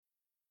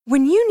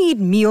When you need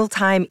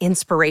mealtime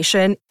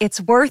inspiration,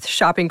 it's worth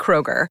shopping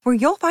Kroger, where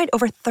you'll find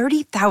over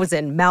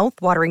 30,000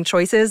 mouth-watering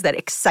choices that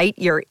excite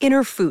your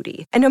inner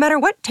foodie. And no matter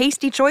what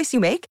tasty choice you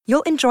make,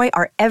 you'll enjoy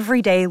our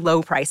everyday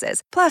low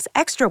prices, plus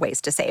extra ways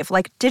to save,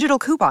 like digital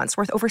coupons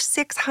worth over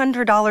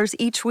 $600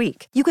 each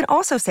week. You can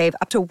also save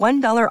up to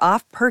 $1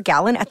 off per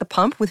gallon at the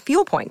pump with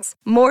fuel points.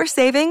 More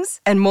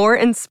savings and more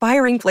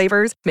inspiring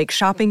flavors make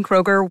shopping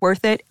Kroger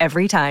worth it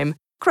every time.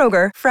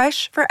 Kroger,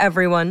 fresh for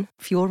everyone.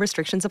 Fuel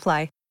restrictions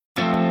apply.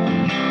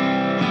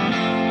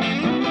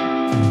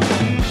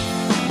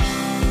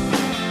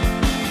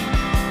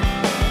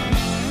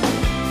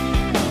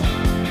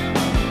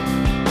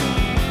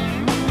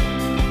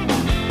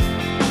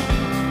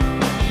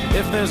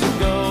 If there's a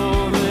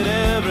goal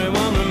that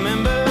everyone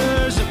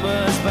remembers, it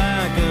was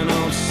back in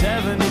old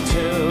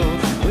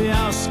 72. We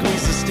all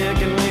squeezed the stick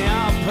and we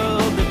all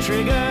pulled the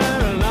trigger,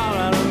 and all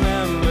I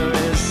remember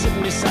is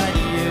sitting beside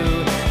you.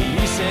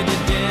 You said you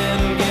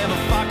didn't give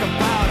a fuck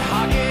about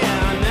hockey,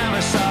 and I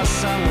never saw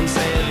someone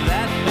say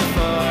that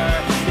before.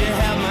 You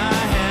held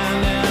my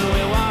hand and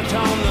we walked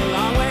home the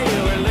long way.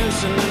 You were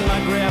loosening my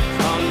grip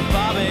on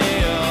Bobby.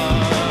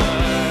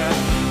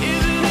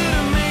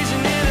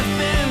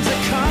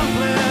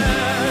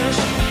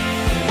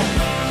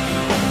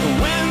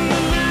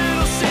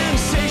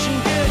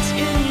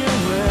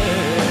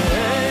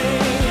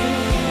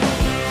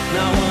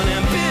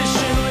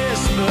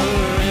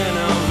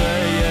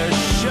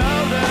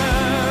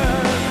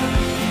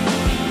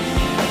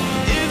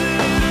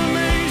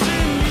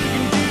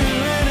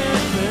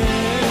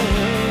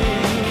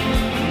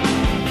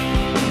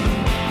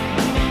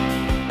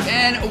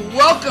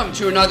 Welcome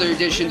to another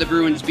edition of the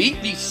Bruins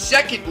Beat, the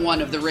second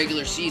one of the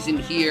regular season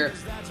here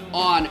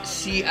on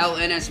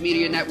CLNS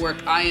Media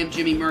Network. I am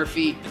Jimmy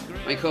Murphy.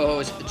 My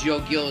co-host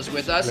Joe Gill is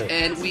with us,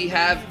 and we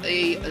have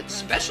a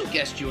special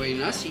guest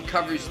joining us. He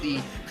covers the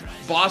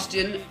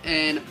Boston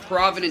and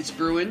Providence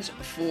Bruins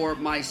for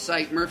my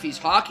site, Murphy's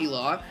Hockey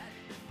Law,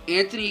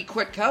 Anthony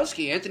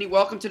Kwetkowski. Anthony,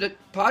 welcome to the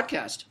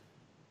podcast.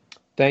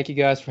 Thank you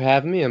guys for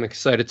having me. I'm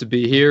excited to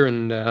be here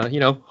and,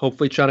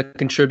 hopefully trying to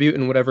contribute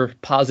in whatever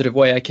positive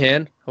way I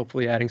can.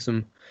 Hopefully adding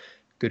some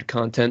good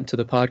content to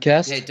the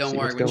podcast. Hey, don't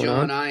worry. With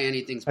Joe and I,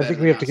 anything's better. I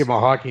think we have to give him a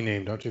hockey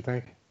name, don't you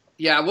think?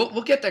 Yeah,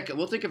 we'll get that.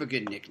 We'll think of a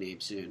good nickname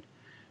soon,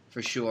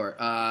 for sure.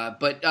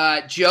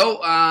 But Joe,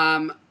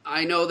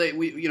 I know that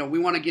we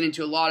want to get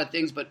into a lot of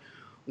things, but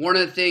one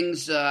of the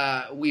things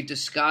we've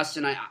discussed,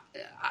 and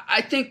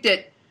I think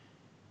that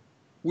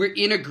we're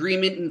in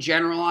agreement in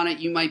general on it.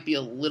 You might be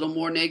a little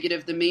more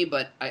negative than me,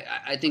 but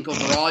I think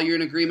overall you're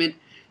in agreement,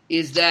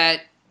 is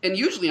that, and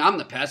usually I'm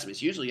the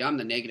pessimist, usually I'm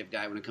the negative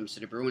guy when it comes to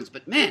the Bruins,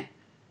 but man,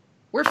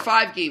 we're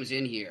 5 games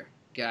in here,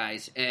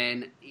 guys,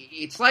 and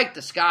it's like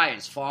the sky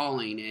is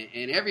falling,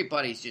 and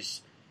everybody's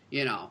just,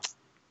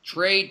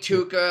 trade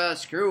Tuukka,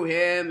 screw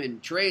him,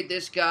 and trade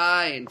this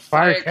guy, and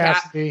fire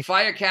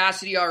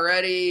Cassidy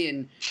already,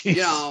 and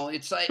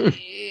it's like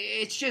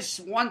it's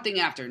just one thing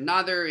after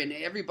another, and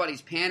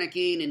everybody's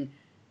panicking. And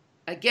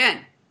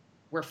again,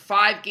 we're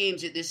 5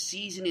 games. This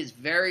season is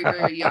very,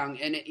 very young,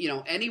 and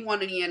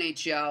anyone in the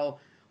NHL,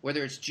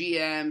 whether it's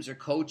GMs or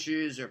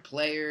coaches or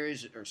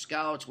players or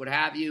scouts, what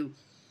have you,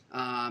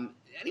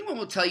 anyone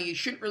will tell you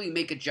shouldn't really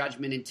make a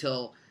judgment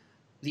until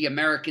the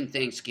American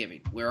Thanksgiving.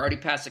 We're already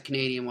past the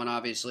Canadian one,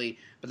 obviously,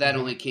 but that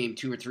only came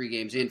 2 or 3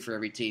 games in for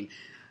every team.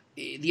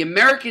 The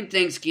American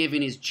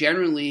Thanksgiving is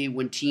generally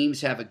when teams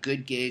have a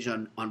good gauge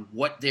on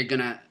what they're going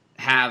to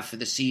have for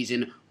the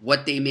season,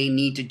 what they may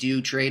need to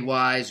do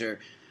trade-wise or,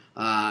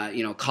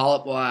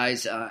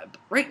 call-up-wise.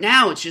 Right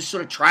now, it's just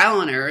sort of trial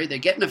and error. They're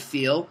getting a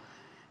feel.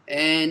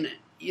 And,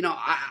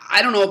 I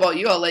don't know about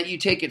you. I'll let you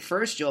take it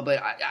first, Joe,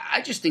 but I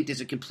just think there's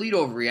a complete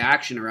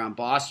overreaction around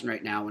Boston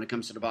right now when it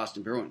comes to the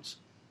Boston Bruins.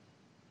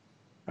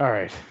 All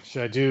right.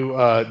 Should I do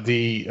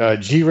the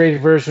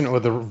G-rated version or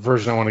the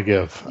version I want to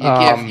give?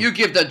 You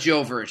give the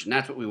Joe version.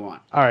 That's what we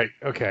want. All right.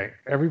 Okay.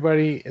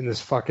 Everybody in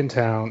this fucking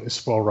town is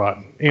spoiled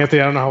rotten.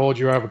 Anthony, I don't know how old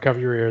you are, but cover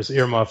your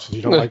earmuffs if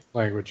you don't like the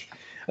language.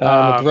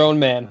 I'm a grown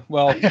man.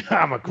 Well,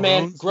 I'm a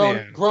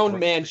grown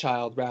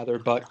man-child, rather,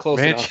 but close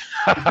enough.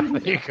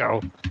 There you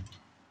go.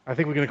 I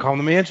think we're going to call him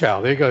the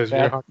man-child. There you go.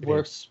 That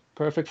works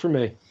perfect for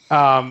me.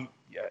 I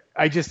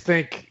just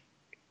think,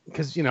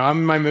 because I'm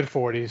in my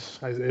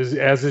mid-40s,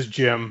 as is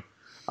Jim.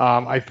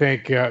 I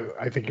think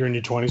you're in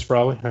your 20s,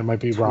 probably. I might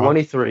be wrong.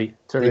 23,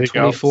 turning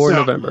 24 in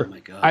November. Oh my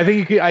God. I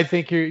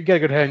think you got a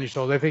good head on your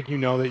shoulders. I think you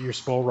know that you're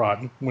spoiled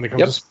rotten when it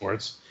comes to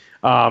sports.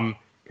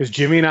 Because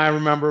Jimmy and I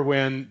remember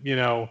when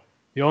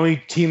the only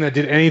team that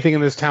did anything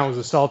in this town was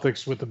the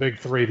Celtics with the Big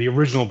Three, the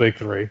original Big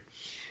Three,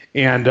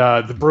 and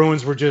the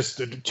Bruins were just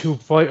 1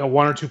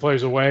 or 2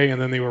 players away,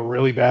 and then they were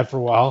really bad for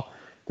a while.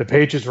 The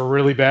Patriots were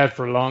really bad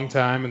for a long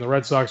time, and the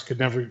Red Sox could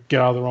never get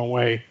out of their own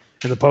way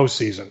in the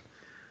postseason.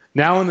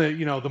 Now in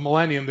the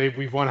millennium,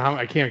 we've won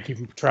I can't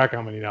keep track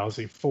how many now. Let's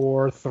see,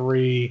 4,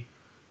 3,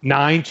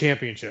 9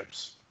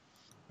 championships.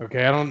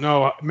 Okay, I don't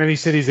know many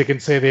cities that can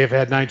say they have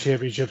had 9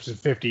 championships in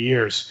 50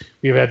 years.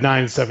 We've had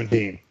 9 in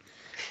 17.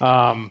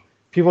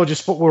 People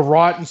we're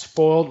rotten,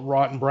 spoiled,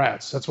 rotten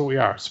brats. That's what we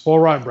are.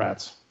 Spoiled, rotten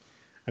brats.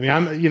 I mean,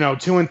 I'm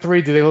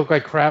 2-3. Do they look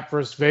like crap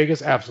versus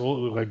Vegas?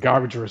 Absolutely, look like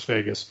garbage versus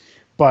Vegas.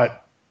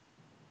 But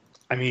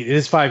I mean, it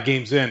is 5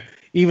 games in.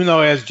 Even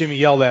though, as Jimmy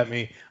yelled at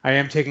me, I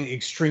am taking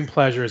extreme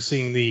pleasure in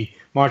seeing the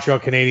Montreal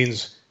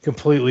Canadiens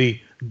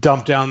completely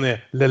dump down the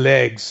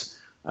legs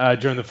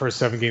during the first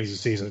 7 games of the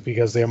season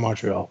because they are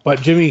Montreal.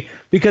 But Jimmy,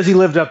 because he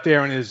lived up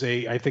there and is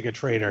I think a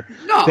traitor,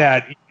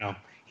 that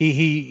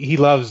he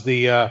loves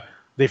the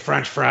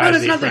French fries. No,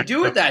 there's nothing to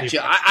do with that, Joe.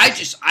 I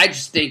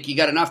just think you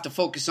got enough to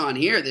focus on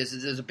here.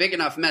 There's a big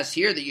enough mess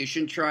here that you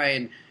shouldn't try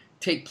and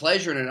take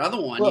pleasure in another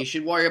one. Well, you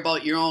should worry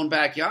about your own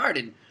backyard.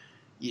 And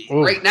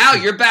right now,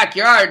 your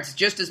backyard's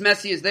just as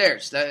messy as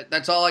theirs.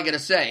 That's all I got to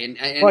say.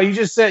 And well, you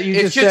just said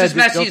it's just as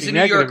messy as the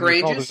New York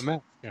Rangers.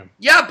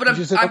 Yeah, but I'm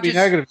just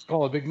negative. It's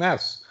called a big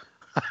mess.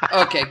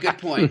 Okay, good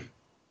point.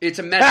 It's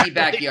a messy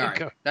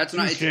backyard. That's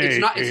not.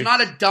 It's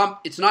not a dump.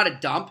 It's not a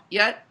dump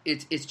yet.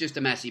 It's just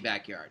a messy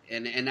backyard,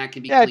 and that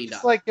can be cleaned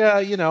up. Like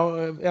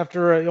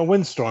after a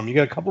windstorm, you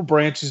got a couple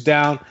branches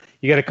down.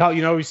 You got a couple.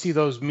 You see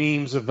those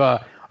memes of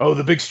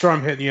the big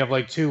storm hit, and you have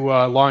like 2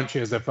 lawn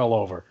chairs that fell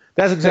over.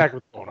 That's exactly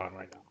what's going on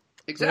right now.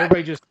 Exactly. So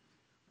everybody just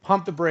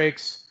pump the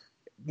brakes.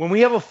 When we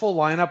have a full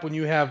lineup, when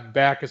you have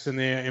Backus in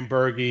there and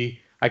Bergie,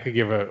 I could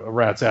give a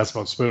rat's ass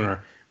about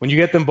Spooner. When you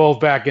get them both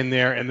back in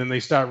there, and then they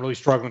start really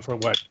struggling for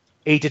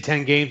 8 to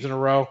 10 games in a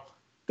row,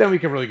 then we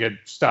can really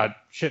start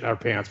shitting our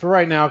pants. But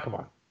right now, come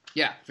on.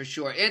 Yeah, for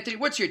sure. Anthony,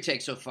 what's your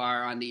take so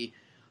far on the,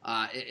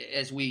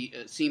 as we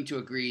seem to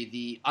agree,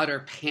 the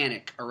utter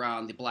panic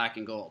around the black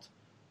and gold?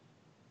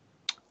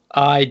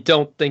 I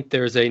don't think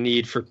there's a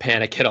need for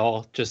panic at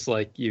all, just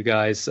like you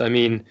guys. I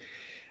mean,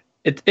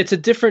 it's a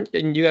different,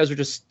 and you guys were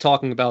just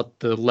talking about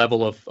the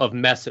level of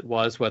mess it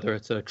was, whether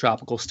it's a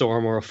tropical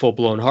storm or a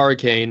full-blown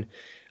hurricane.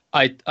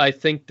 I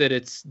think that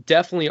it's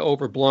definitely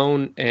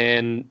overblown,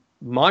 and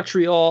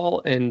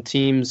Montreal and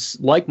teams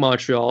like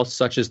Montreal,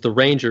 such as the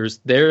Rangers,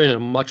 they're in a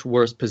much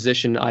worse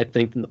position, I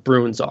think, than the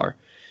Bruins are.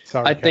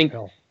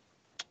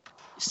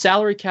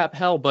 Salary cap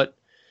hell, but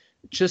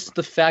just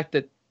the fact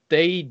that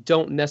they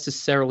don't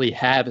necessarily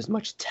have as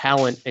much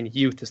talent and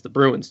youth as the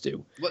Bruins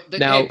do. Well,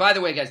 hey, by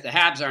the way, guys, the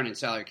Habs aren't in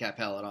salary cap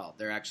hell at all.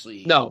 They're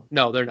actually no,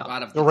 they're not.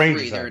 Out of the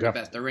Rangers 3, they're in the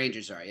best. The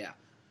Rangers are, yeah.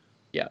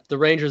 Yeah, the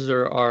Rangers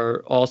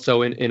are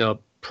also in a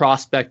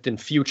prospect and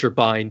future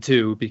bind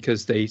too,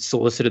 because they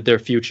solicited their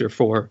future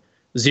for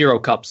 0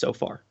 cups so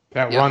far.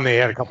 That run they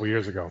had a couple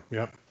years ago.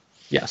 Yep.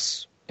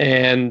 Yes,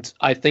 and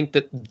I think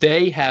that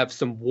they have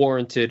some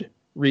warranted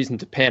reason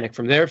to panic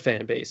from their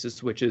fan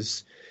bases, which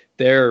is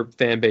their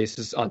fan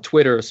bases on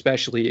Twitter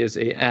especially is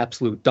a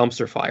absolute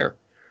dumpster fire.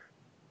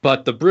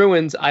 But the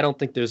Bruins, I don't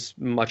think there's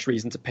much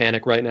reason to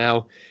panic right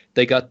now.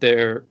 They got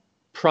their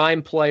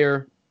prime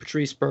player,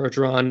 Patrice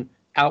Bergeron,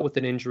 out with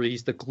an injury.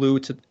 He's the glue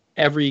to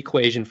every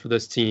equation for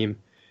this team.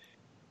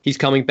 He's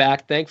coming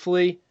back,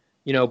 thankfully.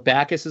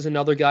 Backus is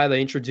another guy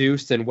they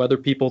introduced, and whether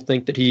people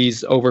think that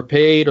he's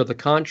overpaid or the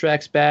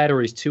contract's bad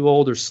or he's too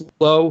old or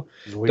slow,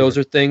 those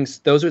are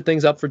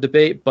things up for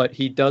debate, but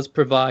he does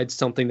provide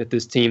something that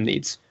this team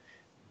needs.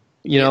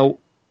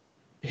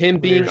 Him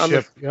being on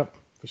the sure.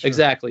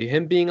 Exactly.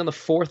 Him being on the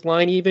 4th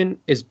line even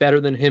is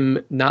better than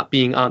him not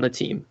being on the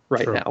team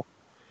right now.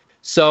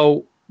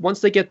 So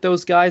once they get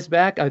those guys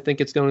back, I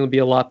think it's going to be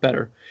a lot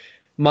better.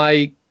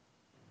 My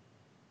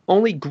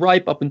only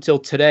gripe up until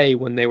today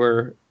when they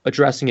were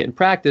addressing it in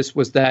practice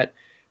was that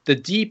the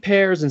D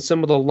pairs and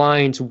some of the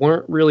lines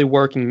weren't really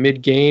working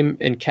mid-game,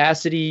 and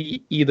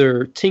Cassidy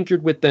either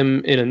tinkered with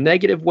them in a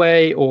negative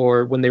way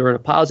or when they were in a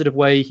positive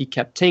way, he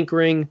kept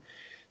tinkering.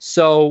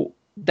 So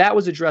that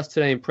was addressed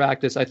today in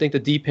practice. I think the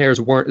D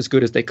pairs weren't as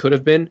good as they could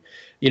have been.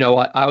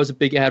 I was a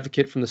big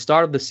advocate from the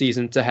start of the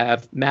season to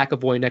have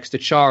McAvoy next to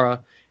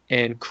Chara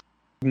and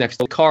next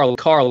to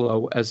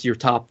Carlo as your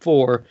top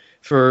 4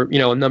 for,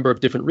 a number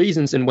of different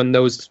reasons. And when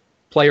those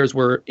players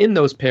were in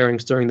those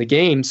pairings during the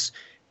games,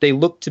 they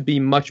looked to be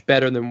much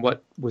better than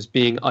what was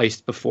being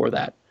iced before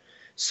that.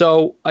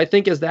 So I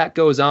think as that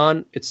goes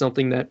on, it's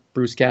something that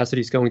Bruce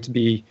Cassidy's going to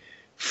be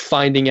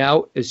finding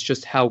out, is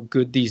just how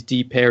good these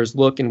D pairs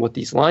look and what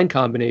these line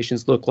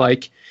combinations look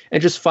like,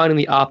 and just finding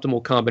the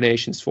optimal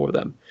combinations for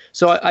them.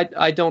 So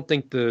I don't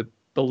think the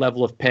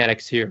level of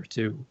panic's here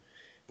to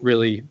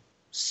really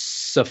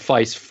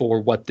suffice for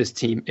what this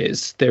team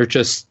is. They're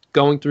just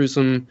going through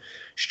some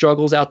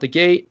struggles out the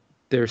gate.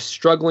 They're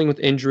struggling with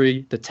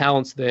injury. The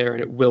talent's there,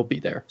 and it will be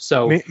there.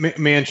 So,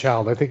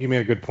 Manchild, I think you made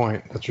a good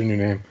point. That's your new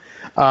name.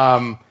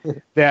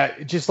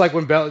 That just like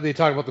when they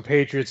talk about the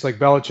Patriots, like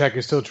Belichick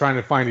is still trying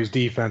to find his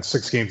defense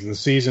 6 games in the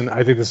season.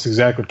 I think this is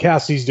exactly what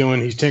Cassidy's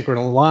doing. He's tinkering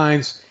on the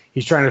lines.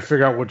 He's trying to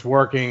figure out what's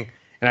working.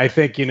 And I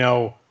think, when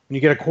you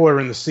get a quarter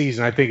in the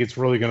season, I think it's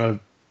really going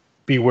to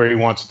be where he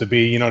wants it to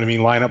be,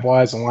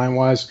 lineup-wise and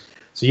line-wise.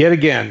 So yet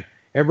again,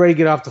 everybody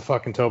get off the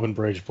fucking Tobin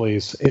Bridge,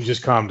 please, and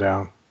just calm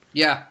down.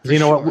 Yeah.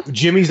 What?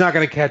 Jimmy's not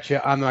going to catch you.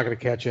 I'm not going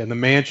to catch you. And the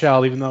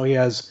man-child, even though he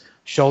has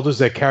shoulders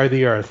that carry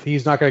the earth,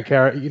 he's not going to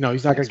carry. He's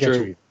not going to catch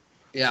you.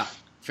 Yeah,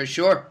 for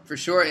sure.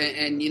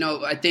 And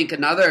I think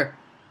another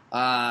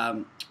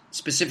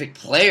specific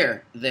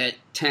player that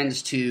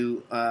tends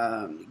to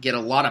get a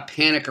lot of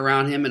panic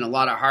around him and a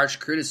lot of harsh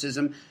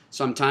criticism,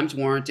 sometimes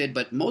warranted,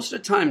 but most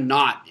of the time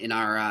not in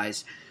our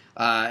eyes.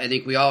 I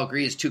think we all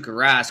agree is Tuukka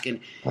Rask. And,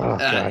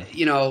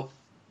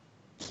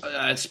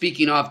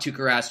 speaking of Tuukka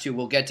Rask, too,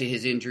 we'll get to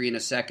his injury in a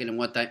second and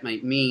what that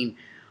might mean.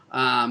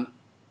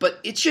 But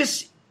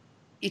it's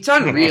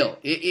unreal.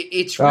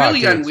 It's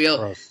really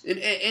unreal.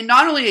 And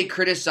not only they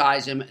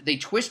criticize him, they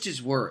twist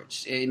his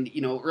words. And,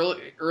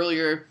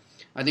 earlier,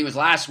 I think it was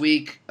last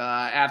week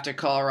after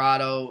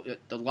Colorado,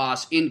 the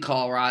loss in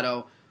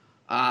Colorado,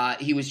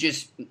 he was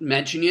just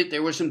mentioning it.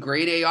 There were some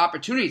grade A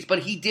opportunities. But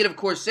he did, of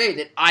course, say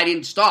that I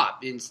didn't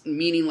stop,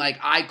 meaning like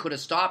I could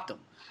have stopped him.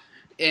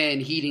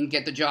 And he didn't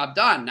get the job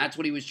done. That's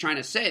what he was trying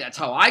to say. That's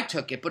how I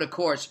took it. But, of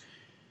course,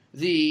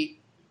 the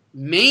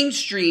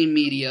mainstream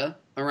media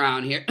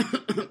around here,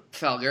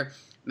 Felger,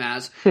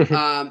 Maz,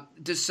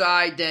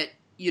 decide that,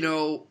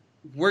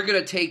 we're going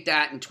to take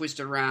that and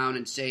twist it around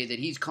and say that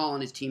he's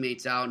calling his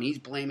teammates out and he's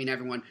blaming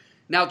everyone.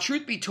 Now,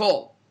 truth be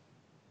told,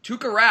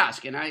 Tuukka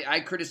Rask, and I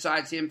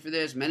criticized him for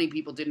this, many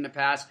people did in the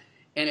past,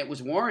 and it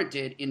was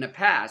warranted in the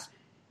past,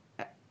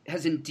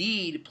 has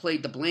indeed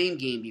played the blame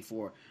game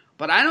before.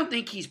 But I don't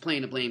think he's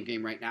playing the blame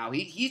game right now.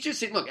 He's just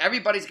saying, look,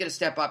 everybody's going to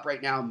step up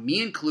right now,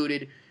 me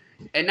included,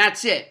 and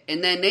that's it.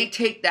 And then they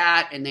take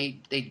that and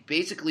they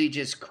basically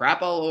just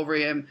crap all over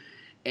him.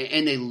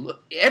 And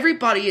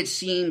everybody, it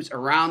seems,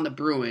 around the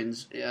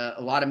Bruins,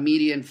 a lot of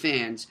media and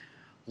fans,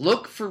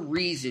 look for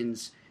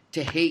reasons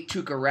to hate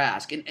Tuukka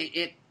Rask.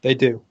 And they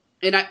do.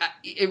 And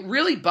it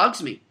really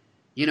bugs me.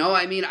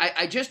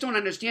 I just don't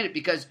understand it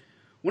because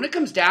when it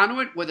comes down to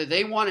it, whether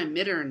they want to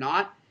admit it or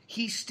not,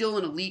 he's still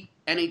an elite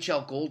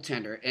NHL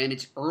goaltender. And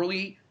it's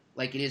early,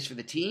 like it is for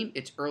the team.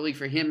 It's early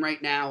for him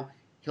right now.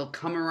 He'll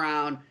come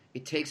around.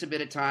 It takes a bit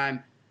of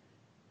time.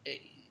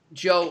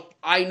 Joe,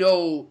 I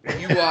know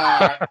you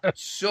are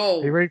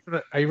so. Are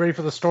you ready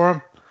for the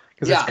storm?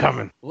 Because it's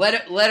coming. Let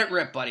it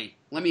rip, buddy.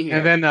 Let me hear.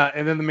 And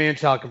then the man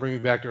child can bring me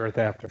back to earth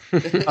after.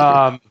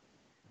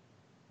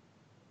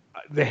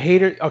 The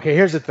hater. Okay,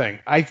 here's the thing.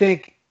 I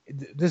think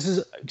this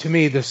is to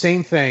me the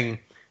same thing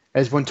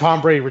as when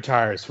Tom Brady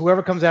retires.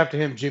 Whoever comes after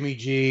him, Jimmy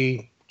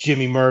G,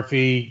 Jimmy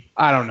Murphy,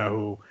 I don't know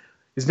who,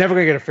 is never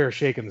going to get a fair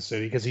shake in the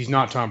city because he's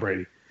not Tom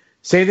Brady.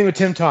 Same thing with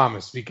Tim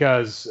Thomas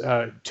because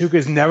Tuukka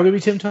is never going to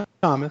be Tim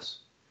Thomas.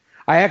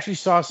 I actually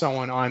saw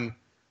someone on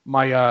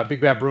my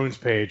Big Bad Bruins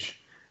page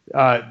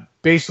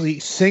basically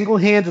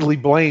single-handedly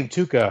blame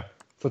Tuukka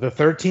for the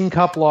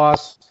 13-cup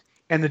loss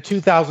and the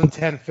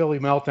 2010 Philly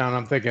meltdown.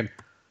 I'm thinking,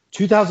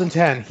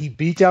 2010, he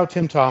beat out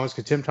Tim Thomas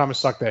because Tim Thomas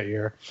sucked that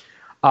year.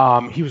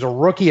 He was a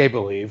rookie, I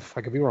believe.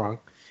 I could be wrong.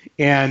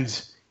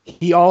 And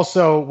he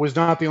also was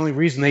not the only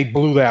reason they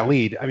blew that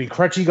lead. I mean,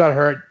 Krejci got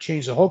hurt,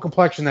 changed the whole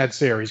complexion of that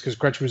series because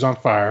Krejci was on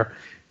fire.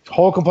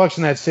 Whole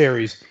complexion of that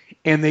series,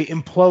 and they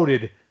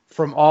imploded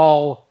from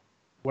all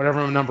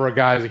whatever number of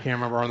guys I can't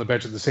remember on the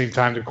bench at the same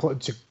time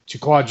to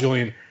Claude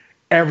Julien.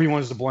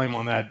 Everyone's to blame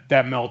on that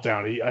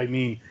meltdown. I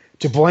mean,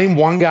 to blame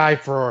one guy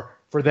for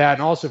that,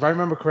 and also if I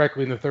remember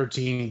correctly, in the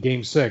 13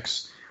 Game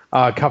 6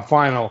 Cup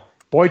final,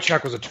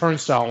 Boychuk was a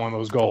turnstile on one of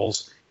those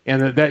goals,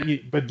 and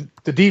but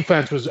the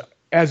defense was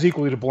as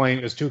equally to blame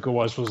as Tuukka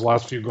was for his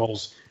last few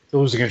goals to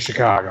lose against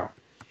Chicago.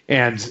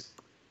 And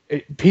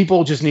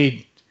people just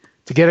need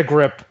to get a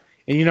grip.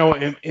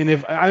 And, and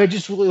if I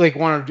just really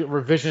want to do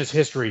revisionist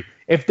history,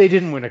 if they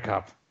didn't win a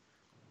cup,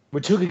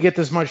 would Tuukka get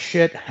this much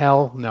shit?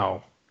 Hell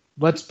no.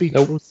 Let's be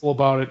truthful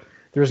about it.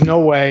 There's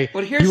no way.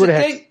 But here's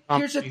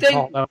the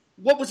thing.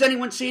 What was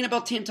anyone saying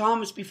about Tim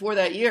Thomas before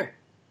that year?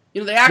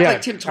 They act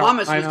like Tim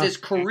Thomas was this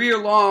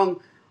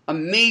career-long,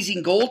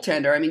 amazing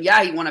goaltender. I mean,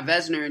 yeah, he won a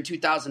Vezina in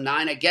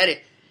 2009. I get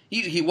it.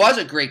 He was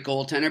a great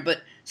goaltender,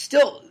 but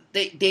still,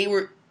 they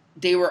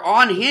were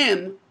on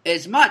him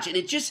as much, and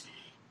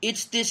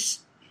it's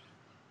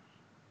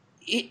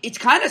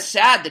kind of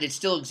sad that it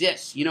still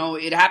exists.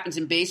 It happens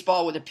in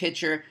baseball with a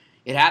pitcher.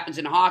 It happens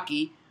in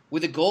hockey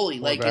with a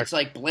goalie. It's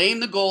like blame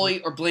the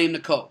goalie or blame the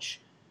coach.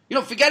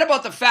 Forget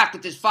about the fact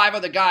that there's 5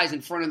 other guys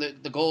in front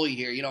of the goalie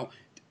here.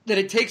 That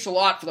it takes a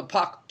lot for the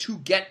puck to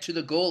get to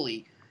the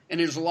goalie, and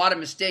there's a lot of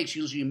mistakes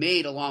usually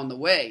made along the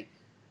way.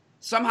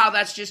 Somehow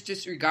that's just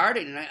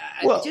disregarded, and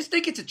I just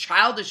think it's a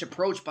childish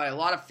approach by a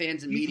lot of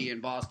fans and media in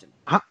Boston.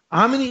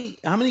 How many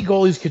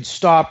goalies could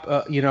stop?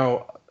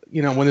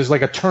 When there's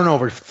like a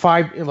turnover,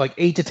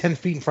 8 to 10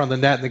 feet in front of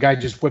the net, and the guy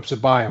just whips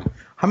it by him.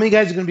 How many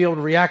guys are going to be able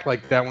to react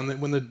like that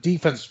when the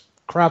defense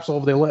craps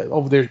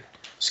over their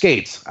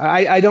skates?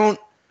 I don't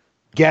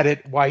get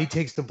it why he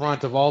takes the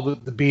brunt of all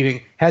the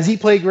beating. Has he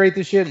played great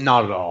this year?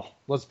 Not at all.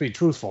 Let's be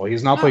truthful.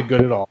 He's not played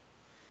good at all.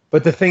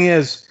 But the thing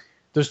is,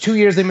 those 2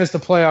 years they missed the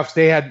playoffs,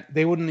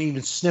 they wouldn't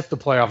even sniff the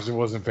playoffs if it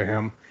wasn't for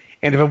him.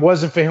 And if it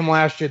wasn't for him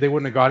last year, they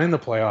wouldn't have got in the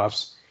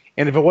playoffs.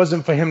 And if it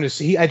wasn't for him to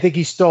see, I think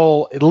he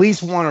stole at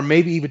least 1 or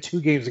maybe even 2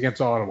 games against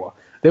Ottawa.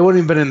 They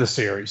wouldn't have been in the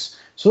series.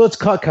 So let's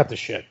cut the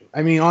shit.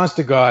 I mean, honest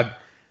to God,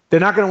 they're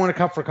not going to win a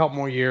cup for a couple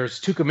more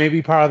years. Tuukka may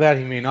be part of that.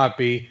 He may not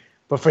be.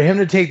 But for him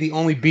to take the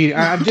only beating,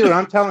 I'm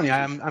telling you,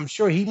 I'm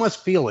sure he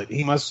must feel it.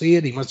 He must see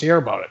it. He must hear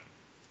about it.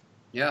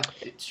 Yeah,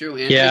 it's true.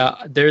 Anthony? Yeah,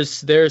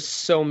 there's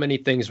so many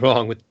things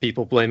wrong with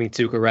people blaming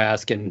Tuukka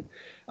Rask, and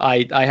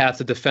I have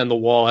to defend the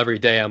wall every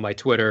day on my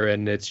Twitter,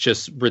 and it's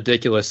just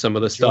ridiculous some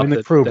of the stuff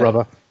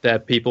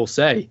that people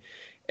say.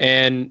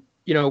 And,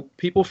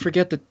 people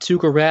forget that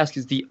Tuukka Rask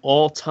is the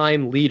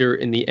all-time leader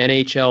in the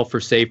NHL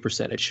for save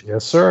percentage.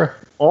 Yes, sir.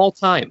 All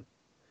time.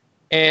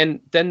 And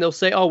then they'll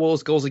say, oh, well,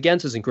 his goals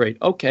against isn't great.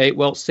 Okay,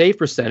 well, save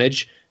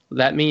percentage,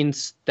 that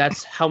means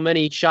that's how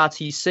many shots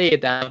he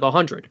saved out of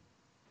 100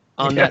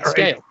 on that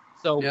scale.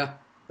 So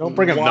don't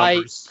bring up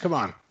numbers. Come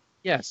on.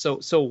 Yeah, so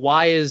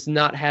why is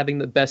not having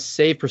the best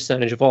save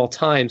percentage of all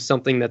time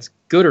something that's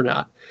good or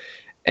not?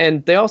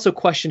 And they also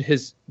question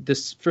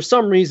this for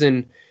some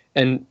reason,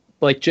 and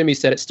like Jimmy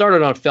said, it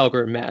started on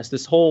Felger and Maz,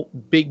 this whole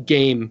big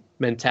game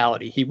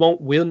mentality. He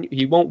won't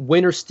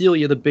win or steal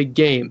you the big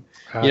game.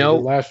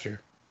 Last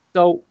year.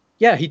 So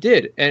yeah, he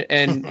did.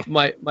 And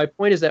my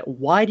point is that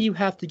why do you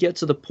have to get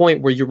to the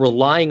point where you're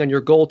relying on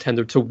your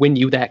goaltender to win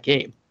you that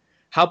game?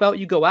 How about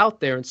you go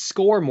out there and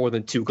score more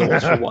than 2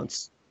 goals for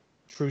once?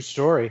 True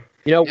story.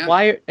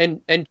 Why?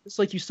 And just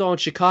like you saw in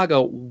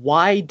Chicago,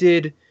 why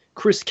did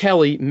Chris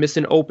Kelly miss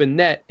an open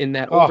net in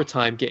that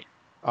overtime game?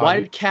 Why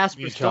did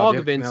Kasper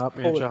Stogevins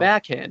pull it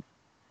backhand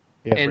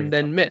and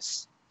then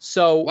miss?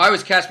 So why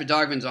was Kasper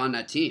Stogevins on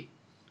that team?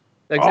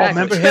 Exactly.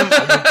 Remember him?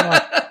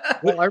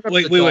 Well, I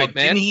remember wait.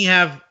 Didn't he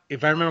have?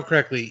 If I remember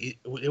correctly,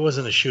 it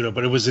wasn't a shootout,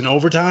 but it was in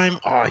overtime.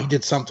 Oh, he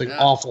did something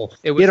awful.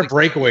 He had a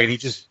breakaway and he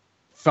just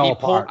fell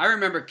apart. I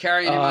remember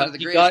carrying him out of the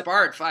Great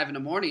Bar at 5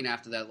 a.m.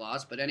 after that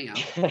loss, but anyhow.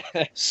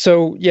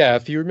 So, yeah,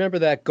 if you remember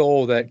that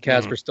goal that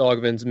Kasper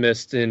Stogevins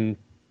missed in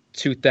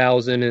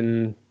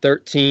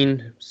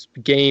 2013,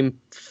 Game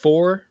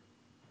 4,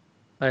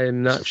 I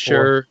am not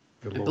sure.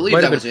 I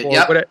believe that was it,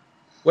 yeah.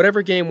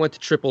 Whatever game went to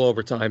triple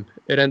overtime,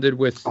 it ended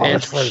with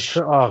Andrew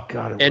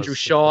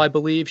Shaw, I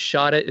believe,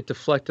 shot it. It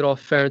deflected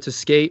off Ferentz's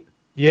skate.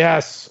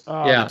 Yes.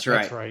 That's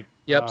right.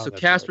 Yep, so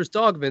Kasper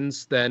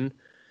Stogevins then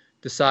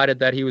decided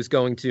that he was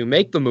going to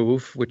make the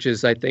move, which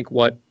is, I think,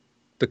 what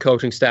the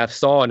coaching staff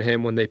saw in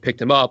him when they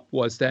picked him up,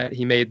 was that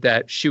he made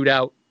that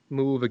shootout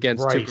move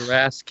against Tuukka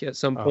Rask at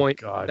some point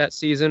that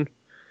season.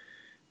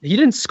 He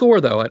didn't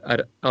score, though,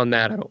 on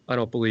that, I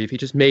don't believe. He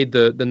just made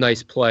the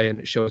nice play, and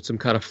it showed some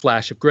kind of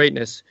flash of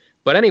greatness.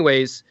 But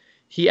anyways,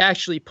 he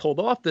actually pulled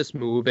off this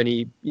move, and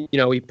he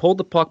pulled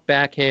the puck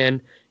backhand.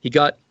 He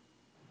got,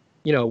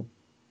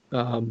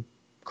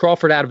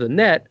 Crawford out of the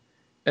net,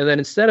 and then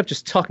instead of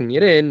just tucking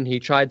it in,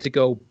 he tried to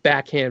go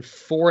backhand,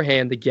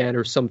 forehand again,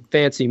 or some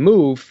fancy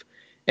move,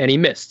 and he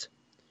missed.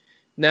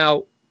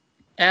 Now,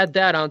 add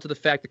that onto the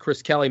fact that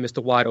Chris Kelly missed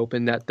a wide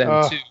open net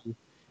then too,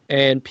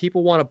 and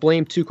people want to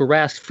blame Tuukka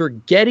Rask for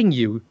getting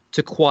you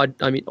to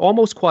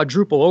almost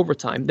quadruple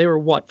overtime. They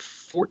were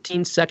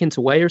 14 seconds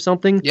away or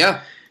something?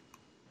 Yeah.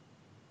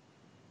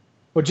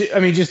 Well,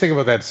 just think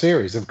about that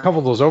series. If a couple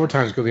of those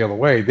overtimes go the other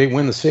way, they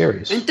win the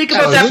series. And think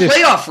about that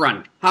playoff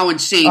run, how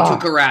insane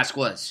Tuukka Rask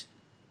was.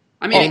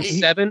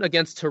 7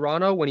 against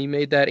Toronto when he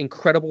made that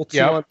incredible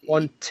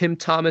 2-on-1 Tim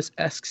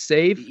Thomas-esque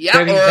save.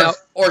 Yeah,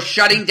 or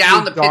shutting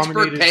down the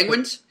Pittsburgh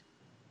Penguins.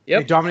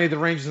 Yep. They dominated the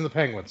Rangers and the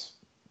Penguins.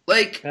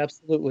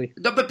 Absolutely.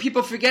 But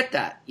people forget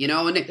that,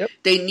 and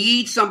they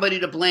need somebody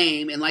to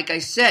blame. And like I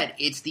said,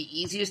 it's the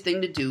easiest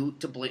thing to do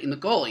to blame the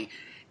goalie.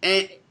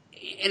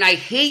 And I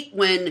hate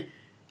when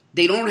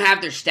they don't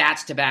have their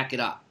stats to back it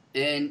up.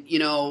 And,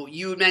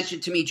 you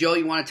mentioned to me, Joe,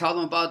 you want to tell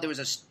them about, there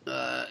was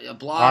a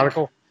blog.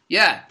 Article?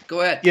 Yeah,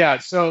 go ahead. Yeah,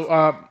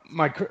 so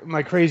my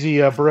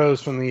crazy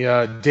bros from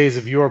the Days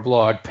of Your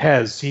blog,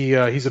 Pez,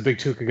 he's a big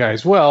Tuukka guy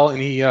as well,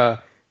 and he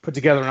put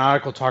together an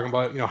article talking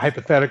about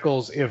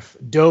hypotheticals if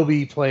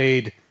Doby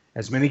played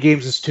as many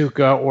games as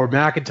Tuukka or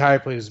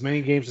McIntyre played as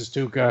many games as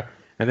Tuukka,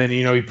 and then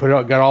he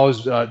got all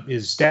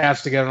his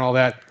stats together and all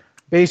that.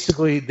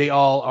 Basically, they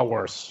all are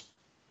worse.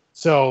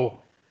 So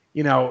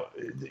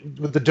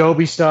with the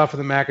Doby stuff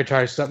and the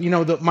McIntyre stuff,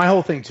 my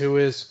whole thing too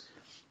is,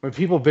 when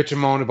people bitch and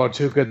moan about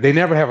Tuukka, they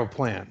never have a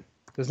plan.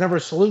 There's never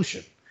a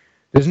solution.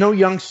 There's no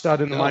young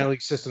stud in the minor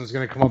league system that's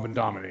going to come up and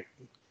dominate.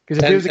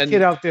 Because if there's a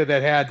kid out there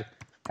that had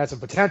some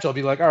potential, I'd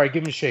be like, all right,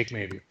 give him a shake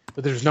maybe.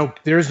 But there is no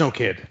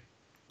kid.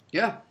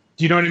 Yeah.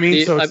 Do you know what I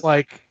mean? Stop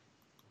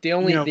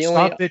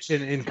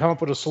bitching and come up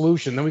with a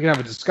solution. Then we can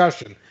have a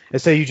discussion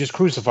and say you just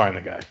crucifying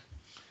the guy.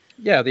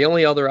 Yeah, the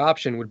only other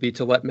option would be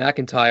to let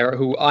McIntyre,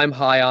 who I'm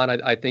high on,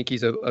 I think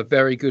he's a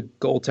very good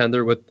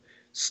goaltender with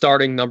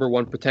starting number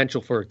 1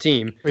 potential for a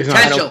team.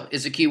 Potential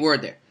is a key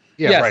word there.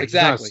 Yeah, yes, right.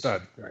 Exactly. He's not a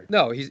stud. Right.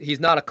 No,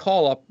 he's not a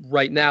call-up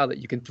right now that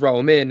you can throw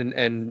him in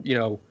and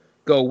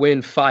go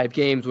win 5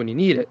 games when you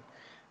need it.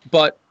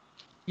 But,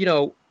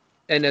 and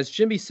as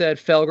Jimmy said,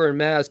 Felger and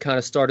Maz kind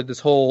of started this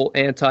whole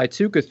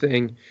anti-Tuukka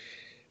thing.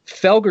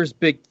 Felger's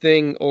big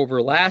thing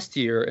over last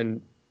year,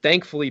 and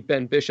thankfully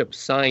Ben Bishop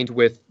signed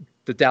with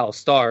the Dallas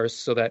Stars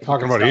so that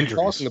talking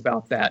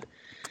about that.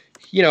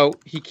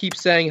 He keeps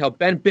saying how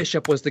Ben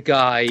Bishop was the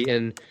guy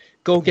and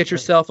go get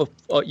yourself a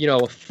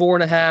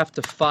 $4.5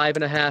 to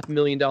 $5.5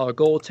 million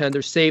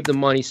goaltender, save the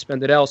money,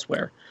 spend it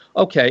elsewhere.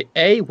 Okay,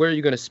 A, where are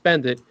you going to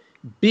spend it?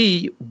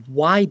 B,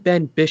 why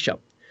Ben Bishop?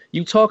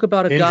 You talk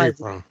about a guy.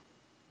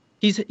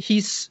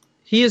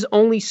 He has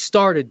only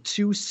started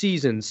 2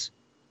 seasons,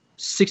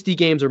 60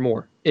 games or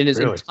more in his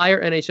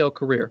entire NHL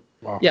career.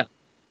 Wow. Yeah,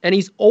 and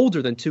he's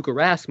older than Tuukka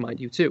Rask, mind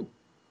you, too.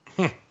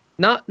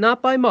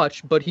 Not by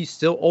much, but he's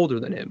still older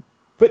than him.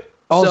 But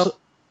also,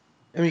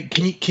 I mean,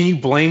 can you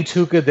blame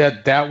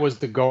Tuukka that was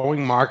the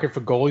going market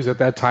for goalies at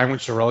that time when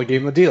Chiarelli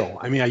gave him the deal?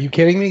 I mean, are you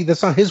kidding me?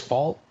 That's not his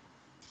fault.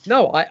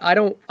 No, I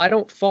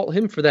don't fault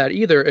him for that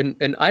either,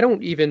 and I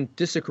don't even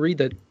disagree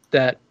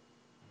that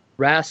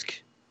Rask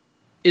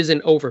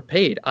isn't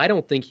overpaid. I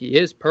don't think he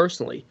is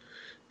personally,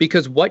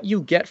 because what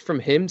you get from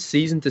him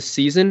season to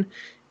season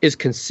is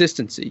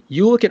consistency.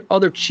 You look at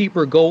other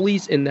cheaper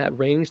goalies in that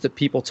range that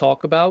people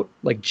talk about,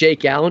 like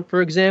Jake Allen,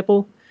 for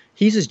example.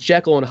 He's as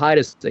Jekyll and Hyde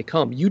as they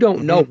come. You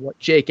don't know what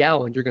Jake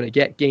Allen you're going to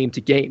get game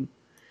to game,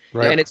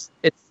 right?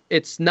 And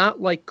it's not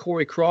like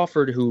Corey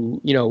Crawford,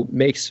 who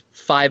makes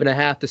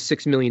 $5.5 to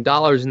 $6 million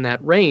in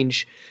that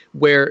range,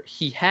 where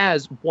he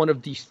has one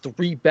of the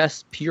 3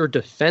 best pure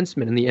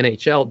defensemen in the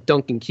NHL,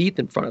 Duncan Keith,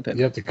 in front of him.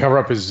 You have to cover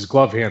up his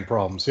glove hand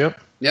problems. Yep.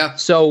 Yeah.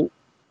 So,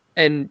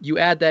 and you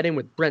add that in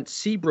with Brent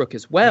Seabrook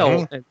as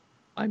well. And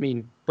I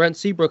mean, Brent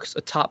Seabrook's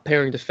a top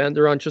pairing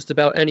defender on just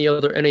about any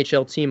other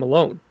NHL team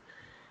alone.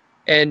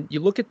 And you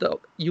look at the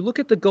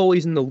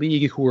goalies in the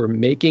league who are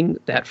making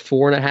that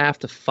 $4.5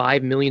 to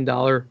 $5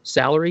 million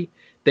salary.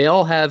 They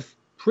all have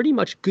pretty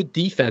much good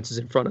defenses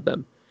in front of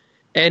them.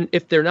 And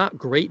if they're not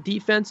great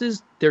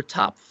defenses, their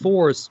top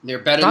 4s. They're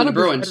better than the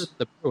Bruins. Better than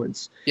the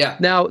Bruins. Yeah.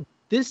 Now,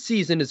 this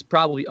season is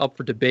probably up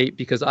for debate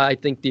because I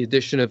think the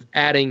addition of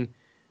adding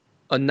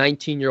a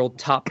 19-year-old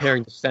top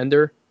pairing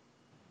defender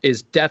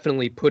is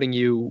definitely putting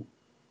you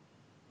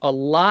a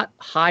lot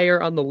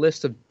higher on the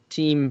list of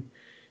team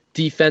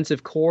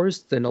defensive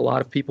cores than a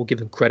lot of people give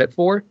him credit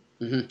for.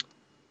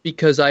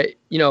 Because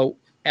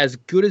as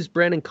good as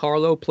Brandon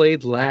Carlo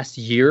played last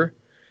year,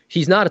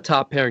 he's not a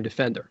top pairing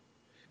defender.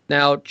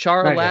 Now,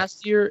 Chara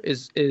last year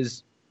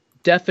is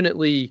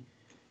definitely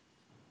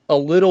a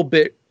little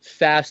bit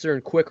faster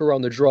and quicker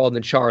on the draw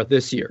than Chara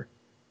this year.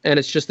 And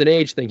it's just an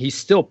age thing. He's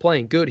still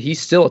playing good.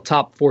 He's still a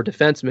top 4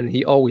 defenseman, and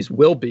he always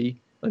will be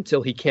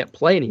until he can't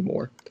play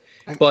anymore.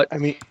 But I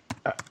mean,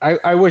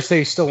 I wish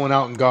they still went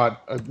out and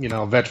got a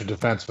veteran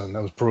defenseman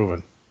that was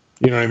proven.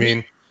 You know what I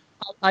mean?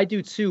 I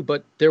do too,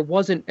 but there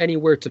wasn't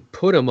anywhere to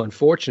put him,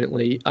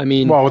 unfortunately. I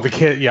mean, well, with the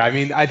kid, yeah. I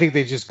mean, I think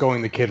they're just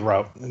going the kid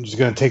route and just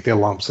going to take their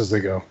lumps as they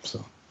go.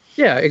 So.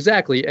 Yeah,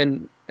 exactly.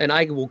 And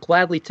I will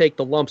gladly take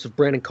the lumps of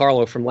Brandon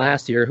Carlo from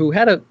last year, who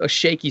had a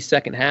shaky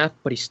second half,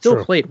 but he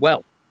still played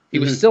well. He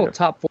was still a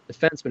top 4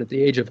 defenseman at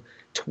the age of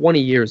 20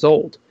 years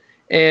old.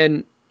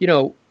 And,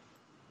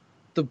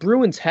 the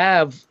Bruins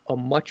have a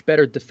much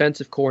better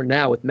defensive core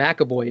now with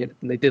McAvoy in it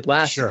than they did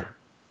last year.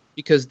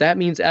 Because that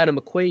means Adam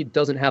McQuaid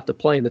doesn't have to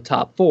play in the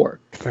top 4.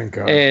 Thank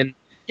God. And,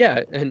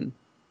 and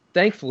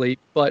thankfully,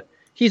 but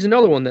he's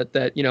another one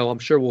that I'm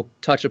sure we'll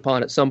touch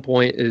upon at some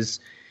point is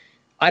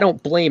I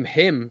don't blame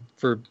him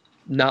for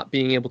not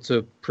being able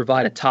to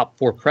provide a top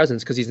 4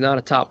 presence because he's not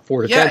a top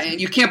 4 defenseman. Yeah,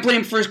 and you can't blame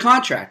him for his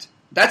contract.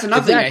 That's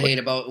another thing I hate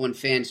about when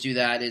fans do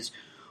that is,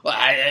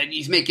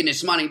 he's making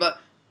this money,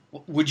 but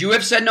would you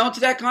have said no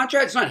to that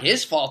contract? It's not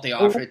his fault they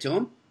offered it to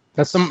him.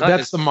 That's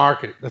the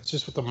market. That's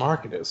just what the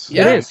market is.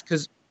 Yeah. It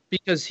is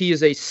because he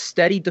is a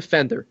steady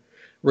defender,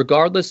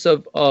 regardless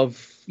of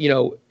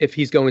if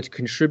he's going to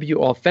contribute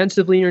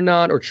offensively or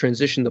not, or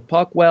transition the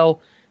puck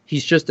well.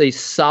 He's just a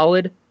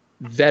solid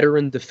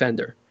veteran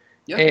defender.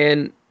 Yeah.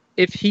 And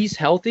if he's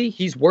healthy,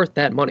 he's worth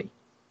that money.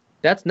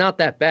 That's not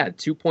that bad.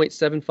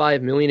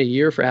 $2.75 million a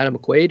year for Adam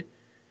McQuaid.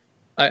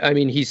 I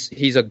mean,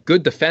 he's a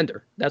good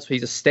defender.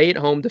 He's a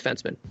stay-at-home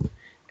defenseman.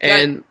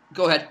 And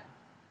go ahead.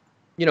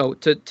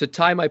 To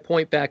tie my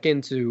point back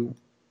into,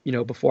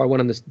 before I went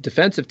on this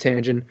defensive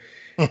tangent,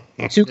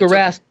 Tuukka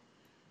Rask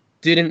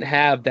didn't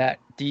have that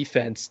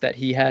defense that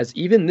he has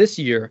even this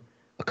year.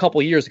 A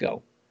couple years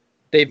ago,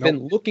 they've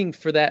been looking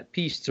for that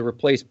piece to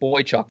replace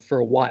Boychuk for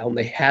a while, and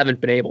they haven't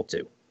been able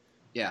to.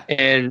 Yeah.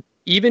 And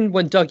even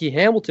when Dougie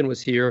Hamilton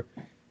was here,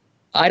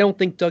 I don't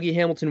think Dougie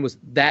Hamilton was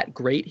that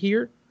great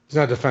here. He's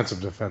not a defensive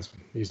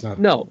defenseman. He's not.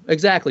 No,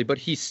 exactly. But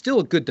he's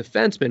still a good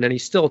defenseman, and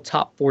he's still a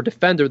top 4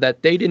 defender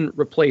that they didn't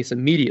replace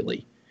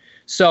immediately.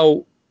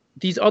 So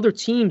these other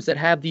teams that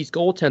have these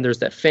goaltenders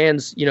that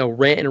fans,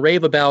 rant and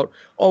rave about,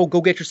 oh,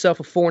 go get yourself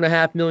a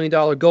 $4.5 million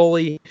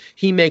goalie.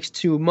 He makes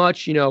too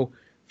much.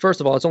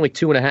 First of all, it's only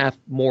 $2.5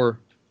 more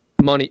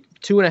money,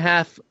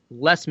 $2.5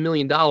 less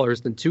million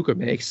dollars than Tuukka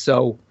makes.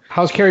 So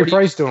how's Carey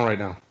Price doing right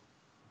now?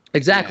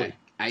 Exactly.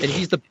 Yeah, and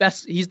he's the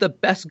best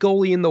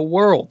goalie in the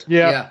world.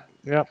 Yeah.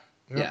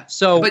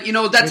 So, but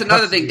that's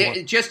another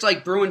thing. Just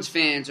like Bruins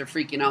fans are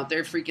freaking out,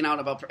 they're freaking out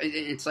about.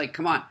 It's like,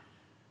 come on.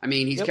 I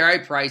mean, he's Carey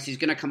Price. He's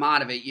going to come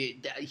out of it.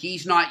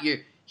 He's not your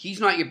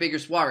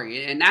biggest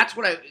worry, and that's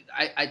what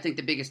I think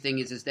the biggest thing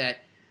is that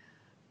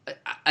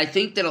I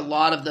think that a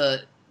lot of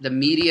the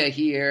media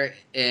here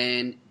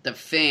and the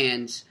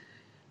fans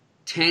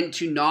tend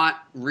to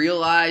not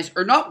realize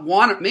or not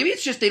want to, maybe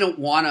it's just they don't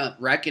want to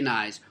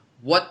recognize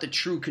what the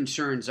true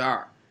concerns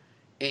are.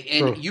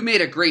 And you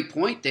made a great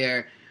point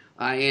there,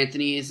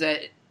 Anthony, is that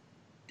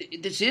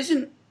this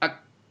isn't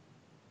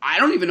I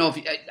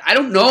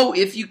don't know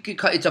if you could,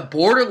 it's a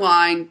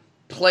borderline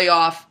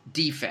playoff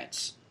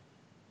defense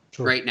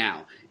right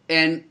now.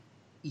 And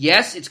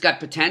yes, it's got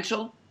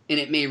potential, and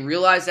it may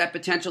realize that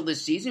potential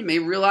this season, may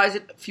realize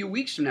it a few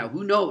weeks from now,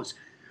 who knows.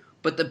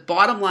 But the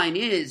bottom line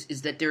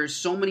is that there are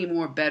so many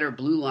more better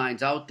blue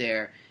lines out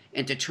there,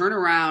 and to turn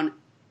around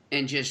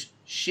and just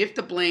shift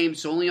the blame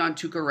solely on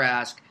Tuukka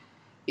Rask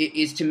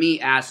is to me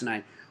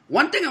asinine.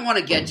 One thing I want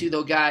to get to,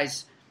 though,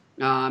 guys,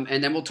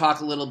 and then we'll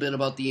talk a little bit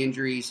about the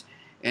injuries,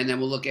 and then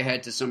we'll look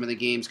ahead to some of the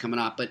games coming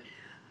up. But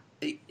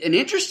an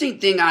interesting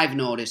thing I've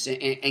noticed,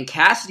 and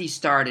Cassidy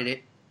started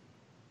it,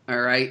 all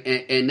right,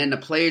 and then the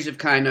players have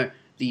kind of,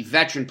 the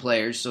veteran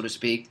players, so to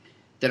speak,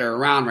 that are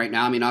around right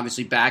now. I mean,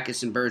 obviously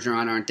Backes and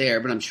Bergeron aren't there,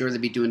 but I'm sure they'd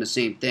be doing the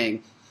same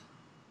thing.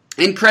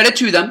 And credit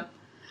to them.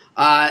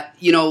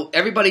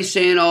 Everybody's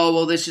saying, oh,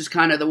 well, this is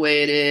kind of the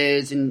way it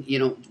is. And,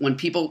 when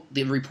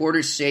the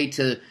reporters say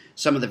to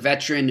some of the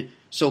veteran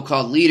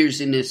so-called leaders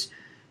in this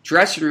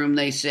dressing room,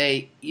 they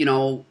say,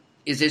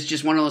 is this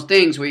just one of those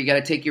things where you got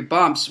to take your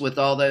bumps with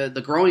all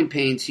the growing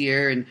pains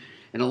here and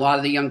a lot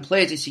of the young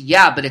players? They say,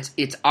 yeah, but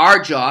it's our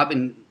job,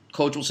 and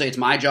coach will say it's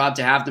my job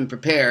to have them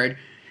prepared.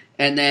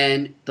 And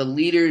then the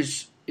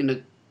leaders in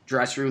the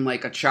dressing room,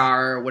 like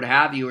Achar or what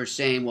have you, are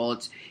saying, well,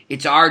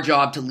 it's our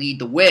job to lead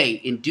the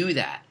way and do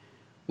that.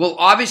 Well,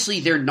 obviously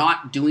they're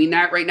not doing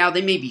that right now.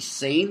 They may be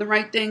saying the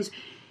right things.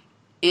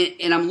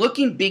 And I'm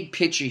looking big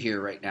picture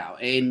here right now.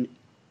 And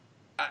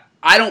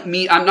I'm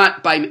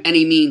not by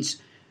any means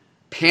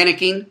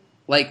panicking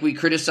like we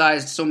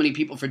criticized so many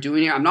people for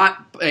doing here. I'm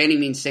not by any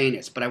means saying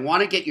this, but I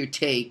want to get your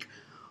take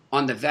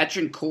on the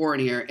veteran core in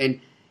here.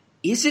 And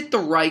is it the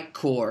right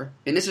core?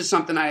 And this is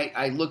something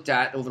I looked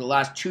at over the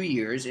last 2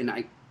 years, and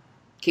I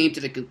came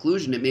to the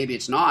conclusion that maybe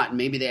it's not, and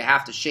maybe they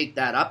have to shake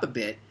that up a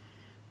bit.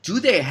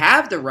 Do they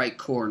have the right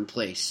core in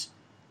place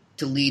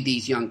to lead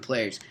these young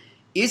players?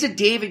 Is a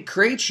David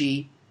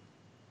Krejci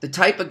the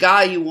type of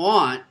guy you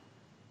want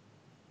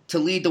to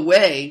lead the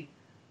way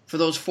for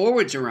those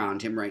forwards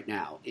around him right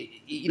now?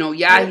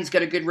 He's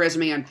got a good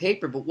resume on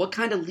paper, but what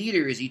kind of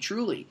leader is he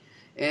truly?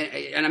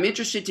 And I'm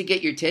interested to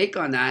get your take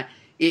on that.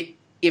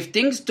 If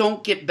things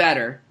don't get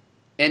better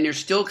and they're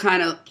still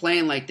kind of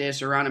playing like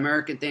this around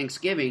American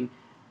Thanksgiving,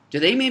 do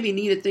they maybe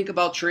need to think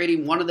about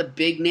trading one of the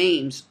big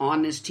names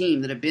on this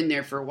team that have been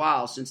there for a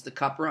while since the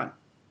Cup run?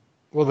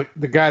 Well,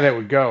 the guy that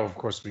would go, of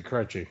course, would be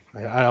Krejci.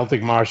 I don't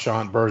think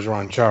Marchand,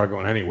 Bergeron, Chara are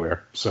going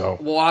anywhere. So,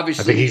 well,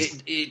 obviously,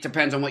 it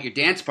depends on what your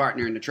dance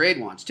partner in the trade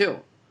wants, too.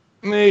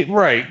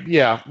 Right,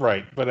 yeah,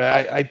 right. But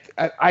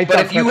But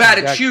if you had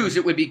to choose,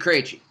 it would be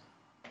Krejci.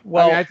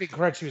 Well, I think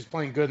Krejci was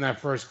playing good in that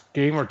first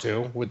game or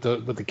two with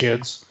the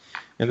kids,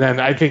 and then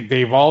I think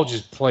they've all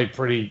just played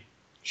pretty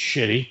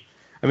shitty.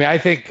 I mean, I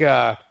think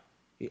a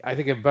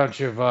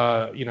bunch of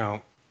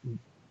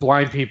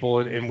blind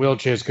people in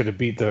wheelchairs could have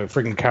beat the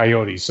freaking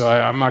Coyotes. So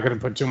I'm not going to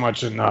put too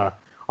much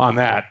on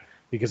that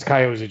because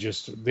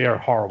Coyotes they're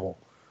horrible.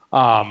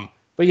 But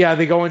yeah,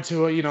 they go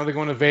into they're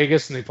going to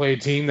Vegas and they play a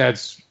team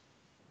that's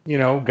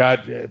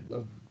got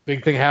a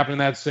big thing happening in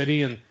that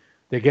city, and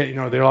they get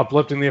they're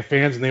uplifting their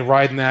fans and they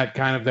ride in that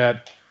kind of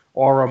that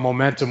aura,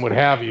 momentum, what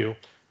have you,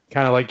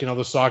 kind of like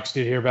the Sox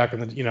did here back in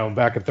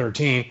back in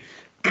 2013.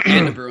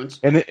 And the Bruins.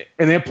 And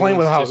they're playing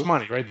with house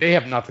money, right? They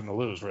have nothing to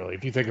lose, really.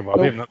 If you think about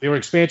it, they were an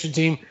expansion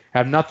team,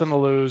 have nothing to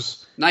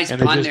lose. Nice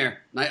pun there.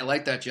 I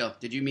like that, Joe.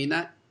 Did you mean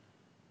that?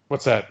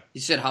 What's that?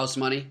 You said house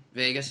money,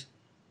 Vegas.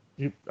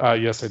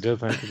 Yes, I did.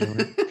 Thank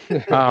you.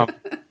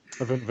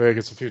 I've been to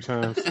Vegas a few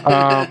times.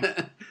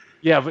 But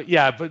you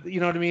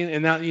know what I mean.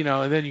 And now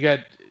and then you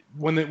got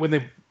when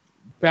they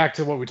back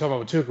to what we talked about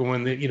with Tuukka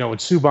when when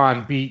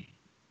Subban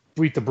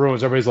beat the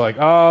Bruins, everybody's like,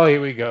 oh, here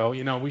we go.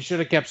 We should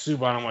have kept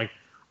Subban. I'm like,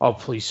 oh,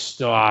 please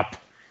stop.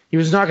 He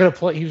was not going to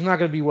play. He was not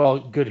going to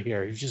be good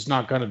here. He's just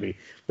not going to be.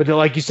 But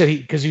like you said,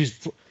 because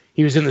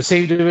he was in the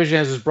same division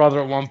as his brother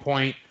at one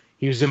point.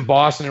 He was in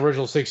Boston,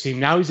 original 6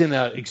 team. Now he's in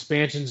the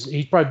expansions.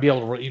 He probably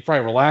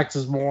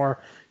relaxes more.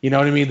 You know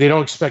what I mean? They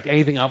don't expect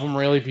anything of him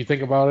really, if you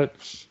think about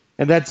it.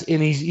 And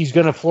he's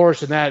going to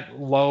flourish in that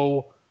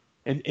low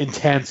and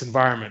intense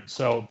environment.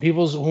 So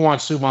people who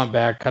want Subban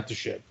back, cut the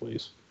shit,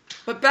 please.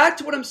 But back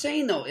to what I'm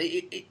saying though.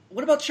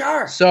 What about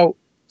Char? So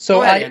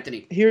go ahead,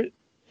 Anthony. Here.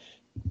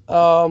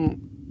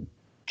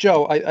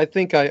 Joe, I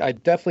think I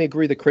definitely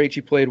agree that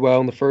Krejci played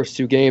well in the first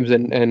 2 games,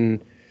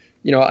 and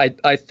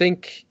I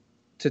think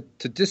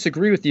to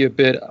disagree with you a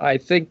bit, I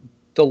think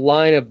the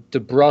line of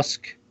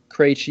DeBrusk,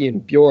 Krejci,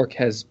 and Bjork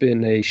has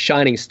been a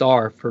shining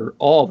star for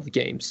all of the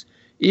games,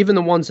 even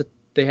the ones that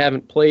they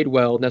haven't played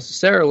well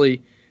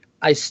necessarily.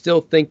 I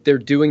still think they're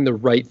doing the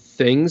right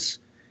things.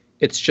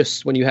 It's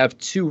just when you have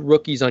 2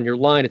 rookies on your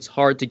line, it's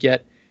hard to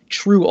get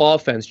true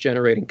offense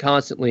generating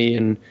constantly,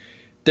 and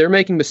they're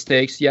making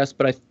mistakes, yes,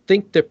 but I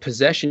think their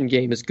possession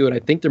game is good. I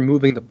think they're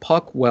moving the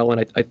puck well,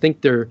 and I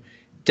think they're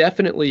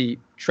definitely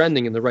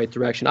trending in the right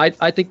direction.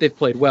 I think they've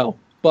played well.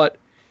 But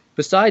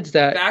besides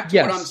that, back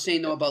to what I'm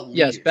saying, though, about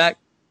leaders.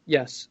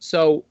 Yes.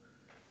 So,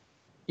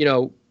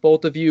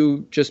 both of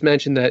you just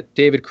mentioned that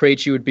David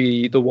Krejci would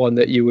be the one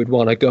that you would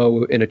want to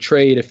go in a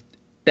trade if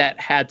that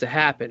had to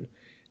happen.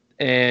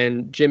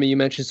 And Jimmy, you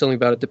mentioned something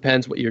about it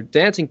depends what your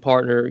dancing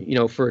partner,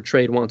 for a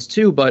trade wants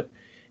too, but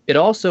it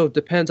also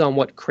depends on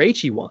what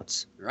Krejci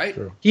wants. Right.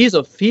 True. He is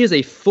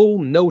a full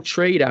no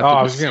trade after. Oh,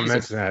 I was going to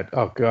mention that.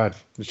 Oh God,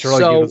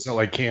 Charlie gives it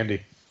like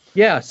candy.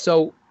 Yeah,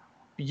 so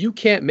you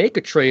can't make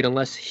a trade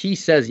unless he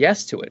says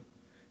yes to it,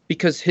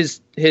 because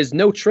his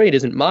no trade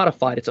isn't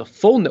modified; it's a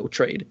full no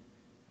trade.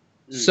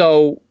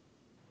 So,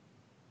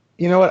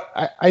 you know what?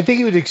 I think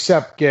he would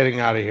accept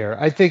getting out of here.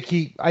 I think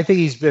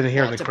he's been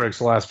here in the critics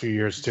the last few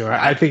years too.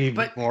 I think he'd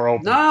be more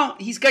open. No,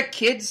 he's got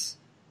kids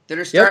that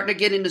are starting to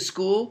get into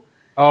school.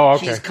 Oh,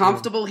 okay. He's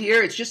comfortable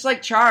here. It's just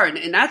like Char,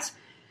 and that's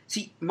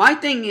my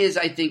thing is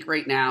I think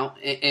right now,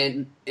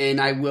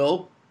 and I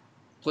will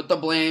put the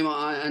blame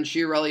on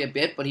Chiarelli a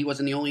bit, but he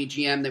wasn't the only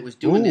GM that was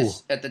doing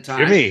this at the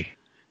time. Jimmy.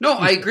 No,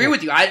 I agree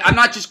with you. I'm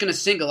not just going to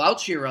single out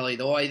Chiarelli,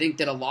 though. I think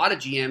that a lot of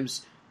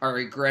GMs are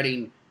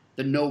regretting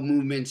the no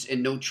movements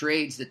and no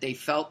trades that they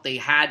felt they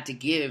had to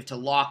give to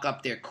lock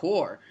up their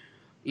core,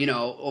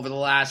 over the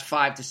last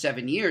 5 to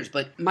 7 years.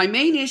 But my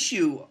main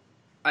issue,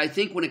 I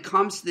think, when it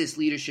comes to this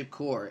leadership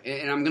core,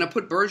 and I'm going to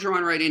put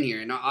Bergeron right in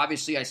here, and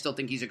obviously I still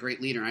think he's a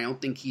great leader, and I don't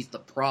think he's the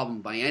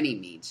problem by any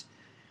means.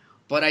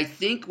 But I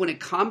think when it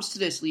comes to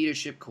this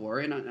leadership core,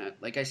 and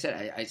like I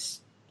said,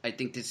 I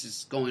think this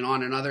is going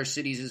on in other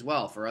cities as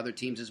well, for other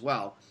teams as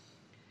well,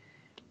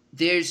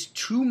 there's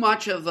too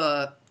much of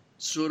a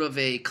sort of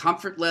a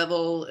comfort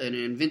level and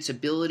an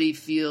invincibility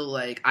feel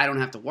like I don't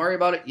have to worry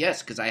about it.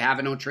 Yes, because I have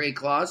a no-trade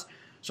clause,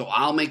 so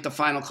I'll make the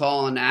final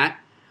call on that.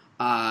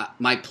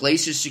 My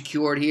place is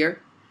secured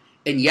here.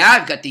 And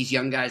I've got these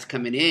young guys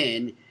coming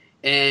in,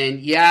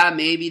 and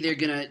maybe they're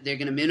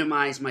gonna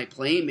minimize my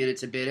playing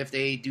minutes a bit if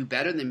they do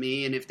better than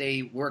me and if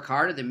they work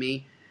harder than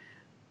me.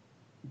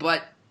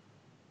 But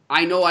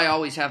I know I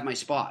always have my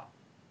spot.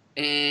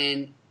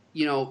 And,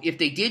 if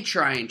they did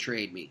try and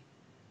trade me,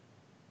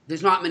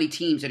 there's not many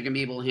teams that are going to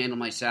be able to handle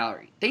my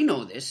salary. They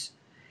know this.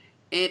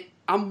 And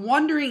I'm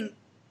wondering,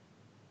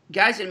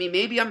 guys,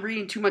 maybe I'm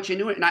reading too much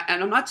into it. And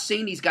I'm not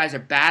saying these guys are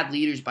bad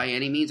leaders by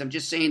any means. I'm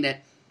just saying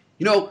that,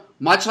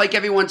 much like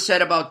everyone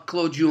said about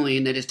Claude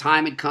Julien, that his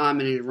time had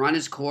come and it had run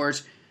his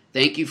course.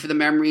 Thank you for the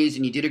memories,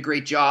 and you did a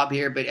great job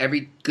here, but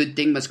every good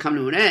thing must come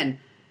to an end.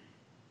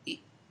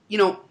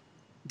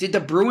 Did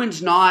the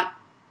Bruins not,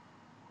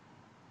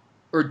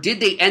 or did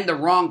they end the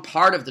wrong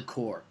part of the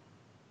core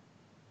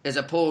as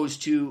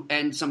opposed to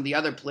end some of the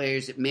other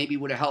players that maybe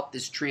would have helped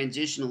this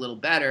transition a little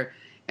better?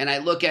 And I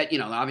look at,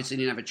 obviously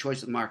didn't have a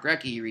choice with Mark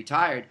Recchi, he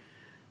retired.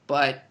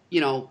 But,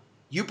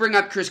 you bring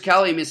up Chris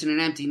Kelly missing an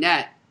empty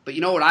net, but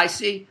you know what I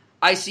see?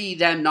 I see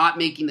them not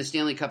making the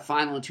Stanley Cup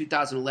final in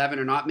 2011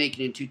 or not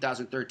making it in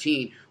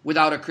 2013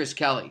 without a Chris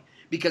Kelly.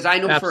 Because I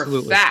know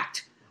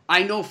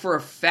for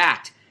a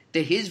fact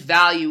that his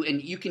value,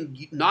 and you can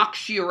knock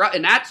Chiarelli,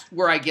 and that's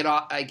where I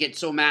get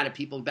so mad at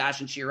people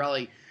bashing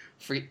Chiarelli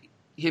for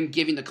him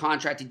giving the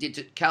contract he did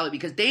to Kelly,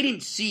 because they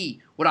didn't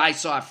see what I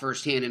saw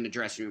firsthand in the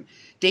dressing room.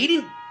 They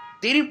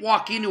didn't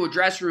walk into a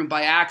dressing room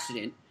by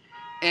accident,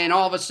 and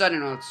all of a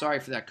sudden, sorry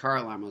for that car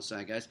alarm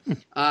outside, guys.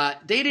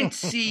 They didn't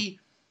see,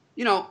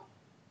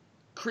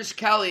 Chris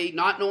Kelly,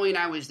 not knowing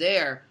I was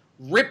there,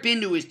 rip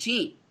into his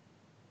team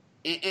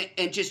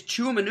and just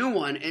chew him a new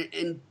one,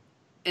 and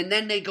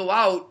then they go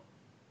out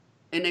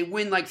and they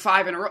win like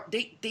 5 in a row.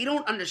 They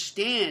don't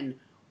understand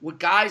what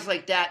guys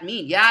like that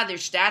mean. Yeah, their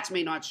stats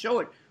may not show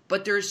it,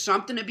 but there is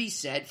something to be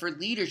said for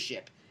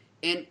leadership.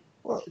 And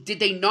did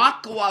they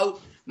not go out?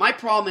 My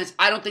problem is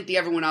I don't think they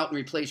ever went out and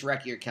replaced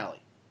Recchi or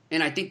Kelly.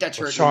 And I think that's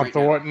hurting Sean right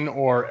Thornton now.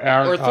 Or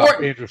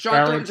Thornton. Andrew Sean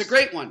Ferentz. Thornton's a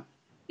great one.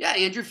 Yeah,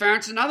 Andrew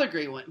Ferentz is another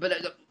great one. But,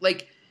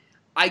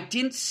 I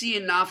didn't see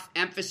enough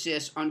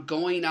emphasis on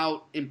going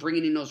out and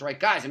bringing in those right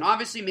guys. And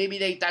obviously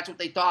maybe that's what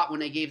they thought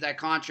when they gave that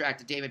contract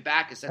to David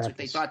Backes. That's what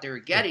they thought they were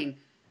getting. Yeah.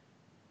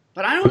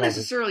 But I don't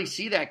necessarily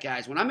see that,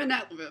 guys. When I'm in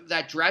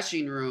that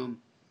dressing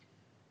room,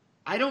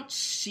 I don't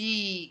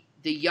see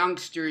the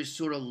youngsters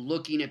sort of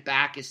looking at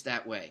Backes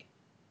that way.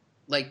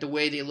 Like the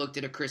way they looked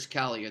at a Chris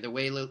Kelly or the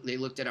way they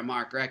looked at a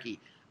Mark Recchi.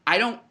 I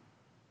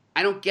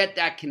don't get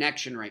that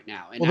connection right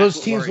now. And those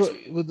teams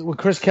with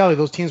Chris Kelly,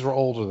 those teams were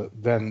older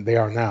than they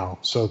are now,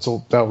 so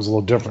that was a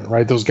little different,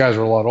 right? Those guys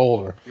were a lot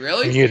older.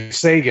 Really? And you had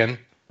Sagan.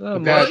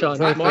 Marchand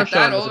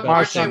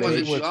was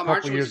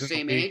the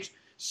same age.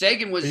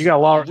 Sagan was. You got a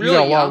lot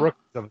of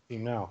rookies on the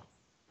team now.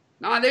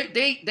 No,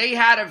 they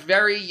had a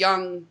very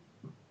young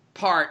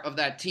part of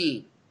that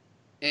team,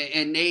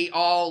 and they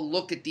all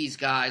look at these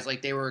guys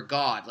like they were a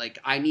god. Like,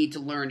 I need to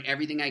learn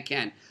everything I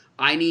can.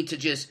 I need to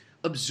just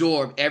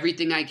absorb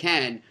everything I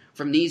can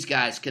from these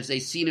guys because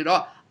they've seen it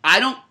all.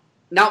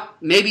 Now,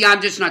 maybe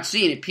I'm just not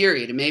seeing it,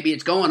 period, and maybe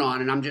it's going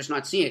on and I'm just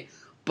not seeing it.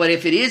 But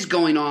if it is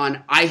going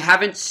on, I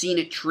haven't seen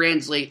it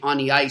translate on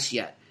the ice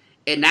yet.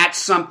 And that's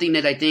something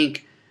that I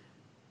think,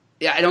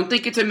 I don't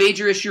think it's a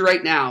major issue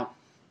right now,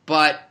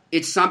 but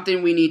it's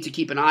something we need to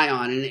keep an eye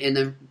on.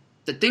 And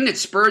the thing that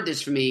spurred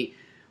this for me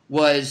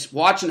was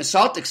watching the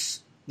Celtics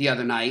the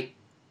other night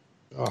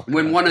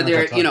when one of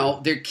their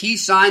key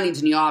signings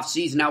in the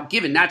offseason, now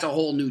given that's a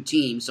whole new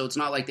team, so it's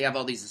not like they have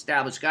all these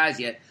established guys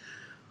yet,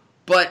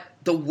 but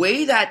the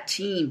way that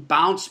team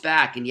bounced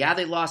back, and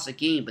they lost the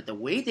game, but the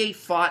way they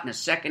fought in the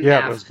second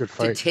half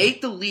to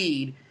take the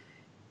lead,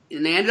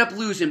 and they ended up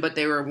losing, but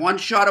they were one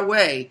shot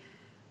away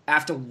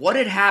after what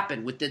had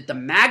happened with the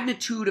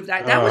magnitude of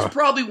that. That was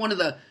probably one of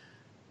the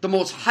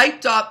most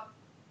hyped up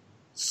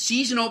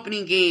season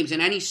opening games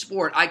in any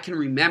sport I can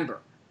remember,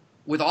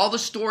 with all the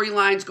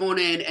storylines going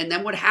in, and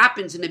then what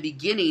happens in the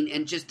beginning,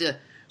 and just the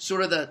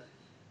sort of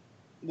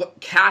what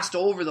cast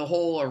over the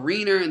whole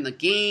arena and the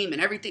game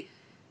and everything.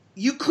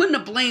 You couldn't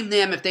have blamed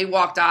them if they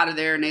walked out of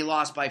there and they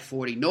lost by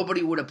 40.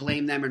 Nobody would have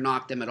blamed them or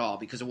knocked them at all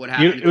because of what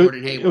happened to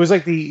Gordon Hayward. It was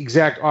like the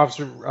exact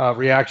opposite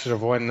reaction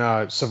of when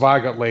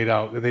Savard got laid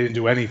out. They didn't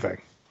do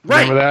anything.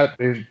 Right. Remember that?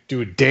 They didn't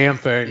do a damn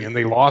thing, and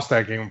they lost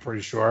that game, I'm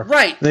pretty sure.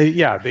 Right. They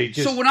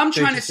just. So what I'm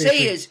trying to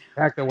say is,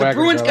 the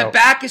Bruins got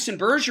Backus and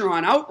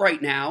Bergeron out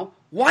right now.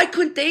 Why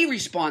couldn't they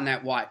respond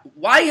that way?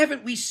 Why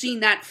haven't we seen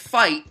that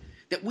fight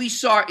that we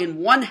saw in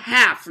one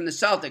half from the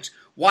Celtics?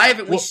 Why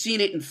haven't we seen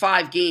it in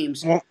 5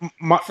 games from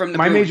the Bruins?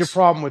 My major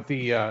problem with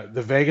the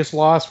Vegas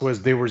loss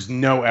was there was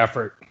no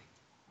effort.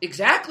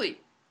 Exactly.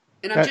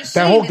 And I'm just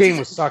saying, that whole game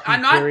was sucking.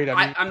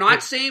 I'm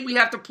not saying we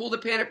have to pull the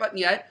panic button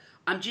yet.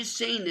 I'm just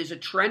saying there's a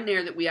trend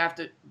there that we have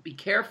to be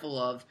careful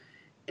of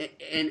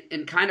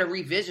and kind of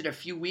revisit a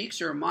few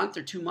weeks or a month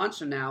or 2 months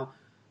from now.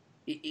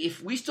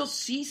 If we still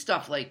see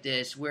stuff like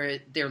this where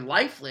they're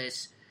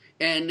lifeless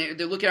and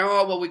they're looking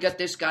at, we got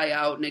this guy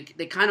out, and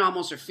they kind of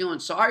almost are feeling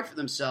sorry for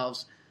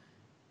themselves,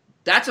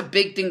 that's a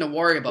big thing to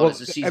worry about as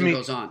the season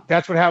goes on.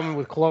 That's what happened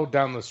with Claude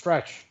down the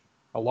stretch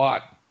a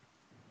lot.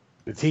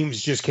 The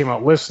teams just came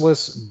out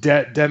listless,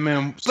 dead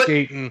man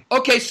skating.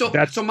 Okay, so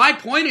my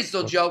point is,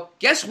 though, Joe,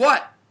 guess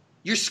what?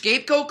 Your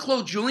scapegoat,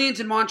 Claude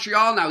Julien's in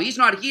Montreal now. He's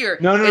not here.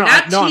 No.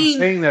 I'm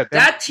saying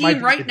that team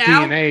right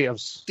now,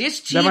 this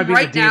team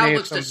right now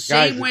looks the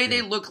same way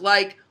they look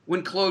like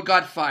when Claude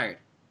got fired.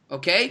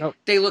 Okay? Nope.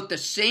 They look the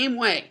same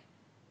way.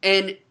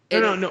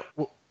 No.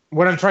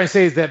 What I'm trying to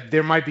say is that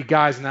there might be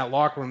guys in that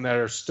locker room that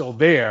are still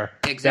there.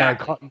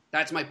 Exactly.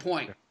 That's my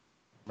point.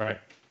 Right.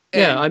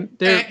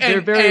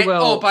 They're very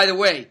well. Oh, by the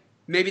way,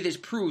 maybe this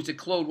proves that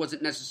Claude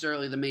wasn't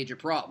necessarily the major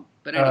problem.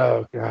 But anyway.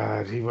 Oh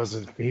God, he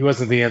wasn't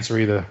the answer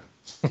either.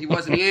 He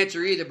wasn't the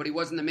answer either, but he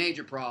wasn't the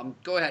major problem.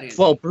 Go ahead, Andy.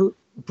 Well,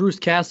 Bruce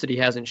Cassidy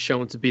hasn't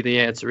shown to be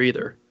the answer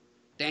either.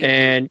 Thank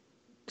you.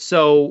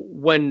 So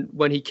when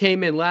he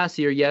came in last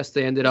year, yes,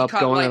 they ended up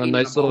going on a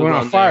nice little run. They were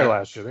on fire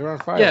last year.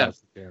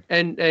 Last year.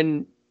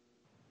 And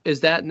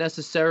is that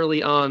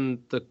necessarily on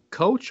the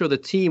coach or the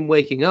team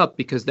waking up?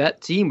 Because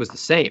that team was the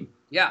same.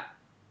 Yeah.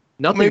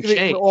 Nothing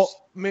changed.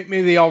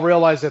 Maybe they all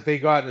realized that they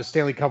got a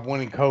Stanley Cup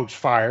winning coach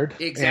fired.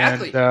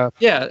 Exactly. And,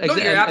 exactly. No,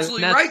 you're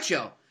absolutely right,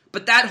 Joe.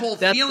 But that whole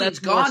feeling's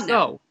gone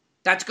now.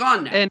 That's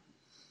gone now. And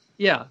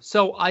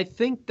so I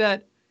think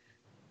that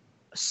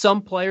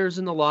some players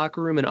in the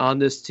locker room and on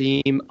this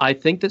team, I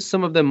think that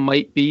some of them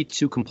might be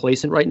too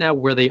complacent right now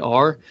where they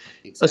are,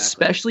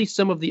 especially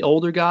some of the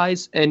older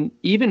guys. And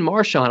even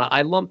Marchand,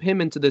 I lump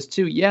him into this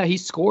too. Yeah, he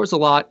scores a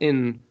lot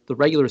in the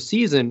regular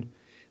season,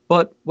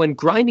 but when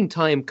grinding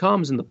time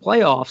comes in the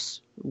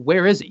playoffs,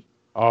 where is he?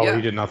 Oh,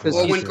 he did nothing.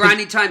 Well, when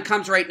grinding time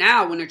comes right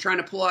now, when they're trying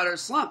to pull out of a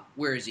slump,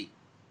 where is he?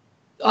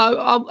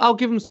 I'll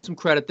give him some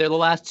credit there. The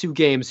last 2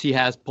 games, he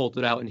has pulled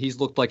it out, and he's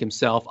looked like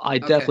himself. I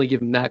definitely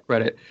give him that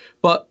credit.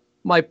 But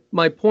my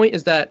point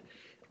is that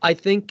I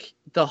think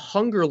the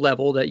hunger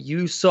level that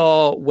you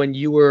saw when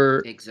you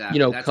were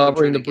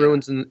covering the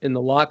Bruins in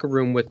the locker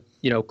room with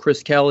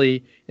Chris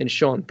Kelly and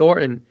Sean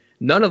Thornton,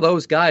 none of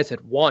those guys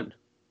had won.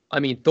 I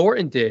mean,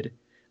 Thornton did,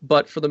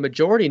 but for the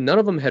majority, none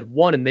of them had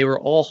won, and they were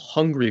all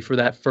hungry for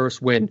that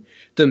first win.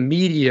 The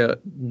media,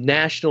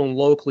 national and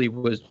locally,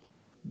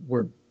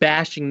 were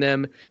bashing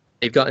them.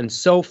 They've gotten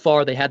so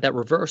far. They had that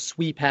reverse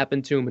sweep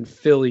happen to them in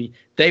Philly.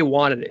 They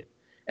wanted it.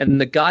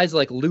 And the guys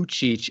like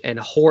Lucic and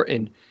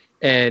Horton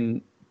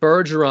and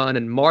Bergeron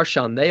and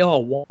Marchand, they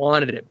all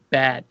wanted it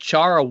bad.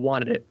 Chara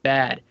wanted it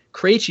bad.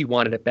 Krejci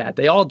wanted it bad.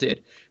 They all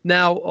did.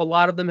 Now, a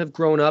lot of them have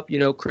grown up.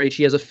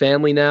 Krejci has a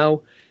family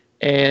now,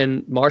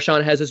 and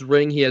Marchand has his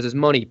ring. He has his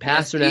money.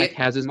 Pasternak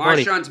has his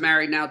money. Marchand's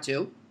married now,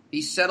 too.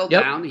 He's settled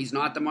down. He's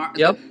not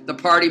the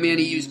party man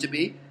he used to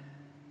be.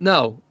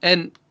 No,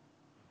 and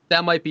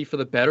that might be for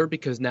the better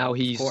because now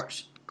he's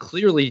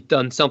clearly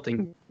done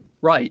something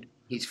right.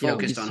 He's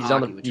focused on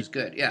hockey, which is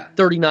good, yeah.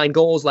 39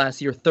 goals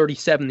last year,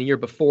 37 the year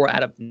before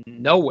out of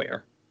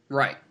nowhere.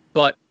 Right.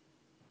 But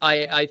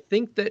I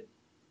think that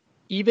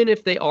even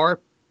if they are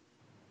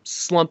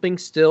slumping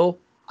still,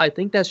 I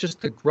think that's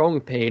just a growing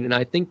pain. And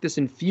I think this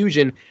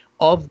infusion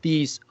of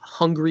these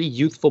hungry,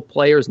 youthful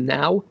players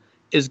now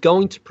is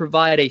going to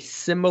provide a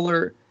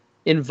similar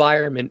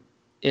environment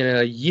in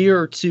a year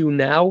or two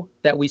now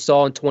that we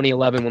saw in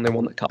 2011 when they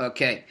won the Cup.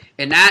 Okay,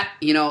 and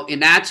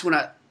that's when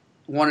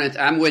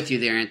I'm with you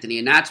there, Anthony,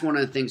 and that's one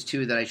of the things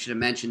too that I should have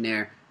mentioned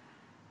there.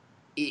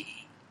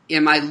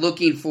 Am I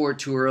looking forward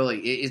too early?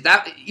 Is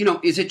that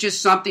is it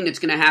just something that's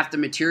going to have to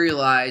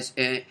materialize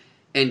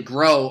and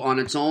grow on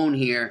its own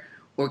here,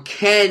 or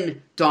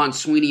can Don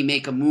Sweeney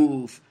make a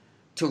move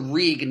to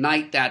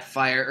reignite that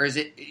fire,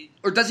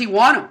 or does he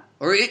want to,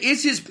 or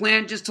is his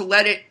plan just to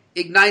let it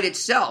ignite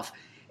itself?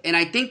 And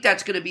I think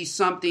that's going to be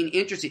something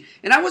interesting.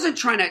 And I wasn't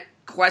trying to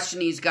question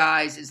these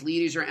guys as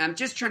leaders, I'm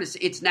just trying to say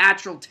it's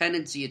natural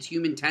tendency, it's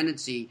human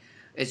tendency,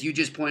 as you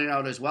just pointed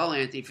out as well,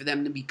 Anthony, for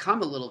them to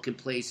become a little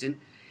complacent.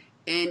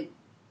 And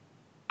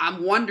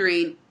I'm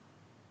wondering,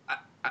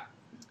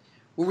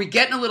 were we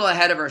getting a little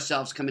ahead of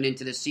ourselves coming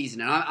into this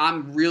season? And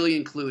I'm really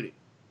included.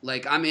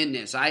 Like, I'm in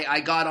this. I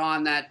got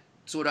on that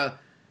sort of,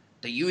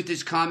 the youth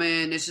is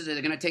coming,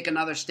 they're going to take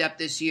another step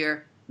this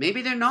year.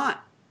 Maybe they're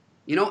not.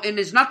 And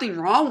there's nothing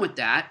wrong with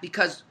that,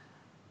 because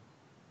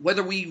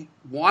whether we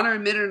want to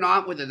admit it or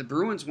not, whether the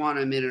Bruins want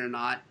to admit it or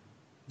not,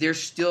 they're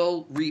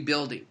still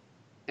rebuilding.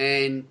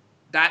 And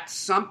that's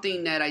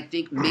something that I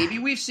think maybe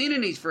we've seen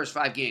in these first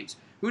 5 games.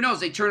 Who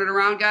knows? They turn it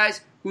around, guys.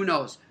 Who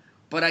knows?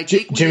 But I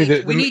think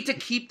we need to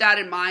keep that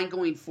in mind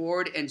going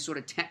forward and sort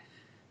of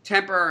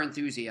temper our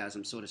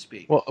enthusiasm, so to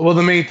speak. Well,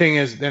 the main thing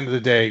is, at the end of the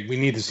day, we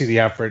need to see the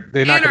effort.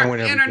 They're not going to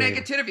win every game. And our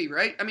negativity,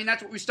 right? I mean,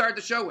 that's what we started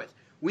the show with.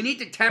 We need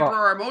to temper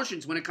our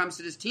emotions when it comes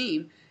to this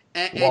team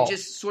and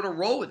just sort of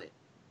roll with it.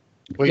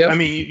 Well, yep. I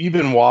mean, you've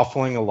been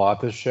waffling a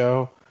lot this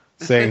show,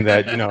 saying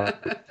that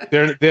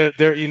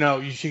they're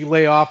you should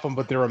lay off them,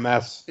 but they're a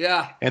mess.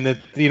 Yeah, and that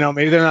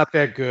maybe they're not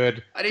that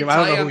good. I didn't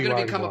tell you I'm going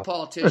to become a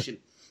politician.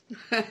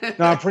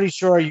 No, I'm pretty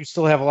sure you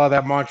still have a lot of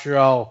that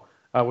Montreal.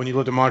 When you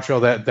looked at Montreal,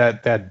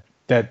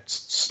 that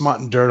smut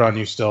and dirt on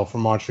you still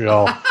from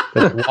Montreal.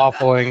 That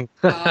waffling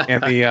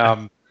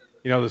and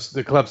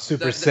the club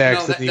super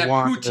sex that you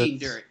want. Poutine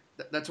dirt.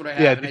 That's what I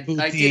have.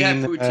 Yeah, I did have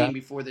poutine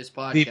before this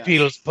podcast. The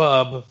Beatles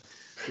pub.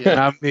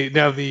 Yeah.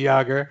 Now the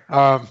Yager.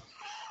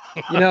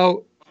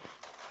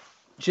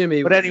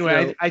 Jimmy. But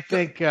anyway, I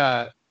think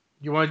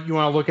you want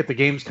to look at the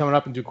games coming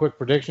up and do quick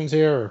predictions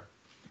here. Or?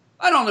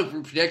 I don't look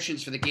for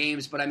predictions for the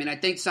games, but I mean, I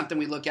think something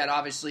we look at.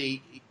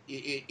 Obviously,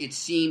 it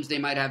seems they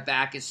might have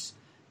Backes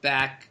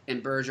back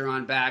and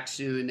Bergeron back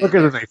soon.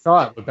 Quicker than they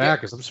thought with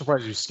Backes. I'm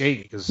surprised you're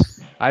skating,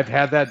 because I've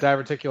had that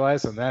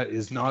diverticulitis, and that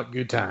is not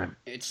good time.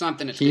 It's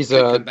something that's he's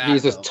come back,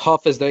 as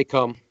tough as they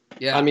come.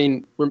 Yeah. I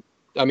mean,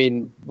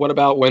 what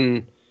about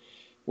when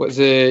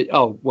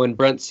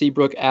Brent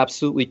Seabrook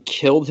absolutely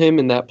killed him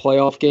in that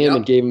playoff game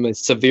and gave him a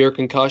severe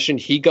concussion?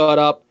 He got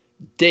up,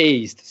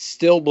 dazed,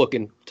 still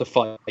looking to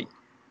fight,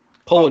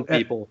 pulling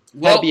people.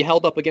 Had to be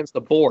held up against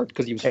the board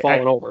because he was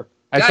falling over.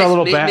 Guys, I saw a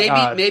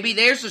little maybe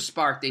there's a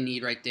spark they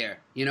need right there.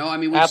 I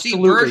mean, we've seen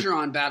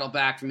Bergeron battle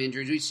back from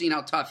injuries. We've seen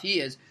how tough he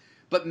is.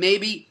 But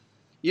maybe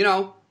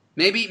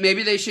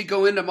they should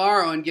go in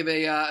tomorrow and give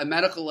a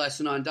medical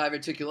lesson on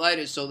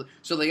diverticulitis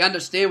so they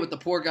understand what the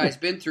poor guy's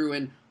been through.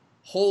 And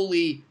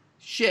holy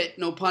shit,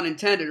 no pun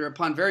intended, or a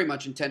pun very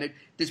much intended,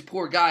 this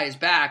poor guy is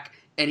back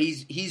and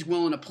he's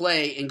willing to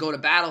play and go to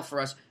battle for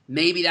us.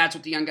 Maybe that's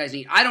what the young guys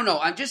need. I don't know.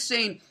 I'm just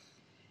saying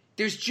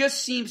there's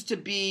just seems to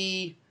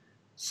be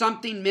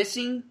something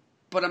missing,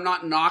 but I'm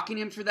not knocking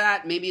him for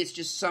that. Maybe it's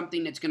just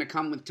something that's going to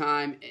come with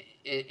time.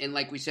 And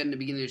like we said in the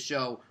beginning of the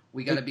show,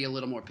 we got to be a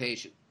little more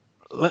patient.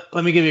 Let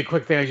me give you a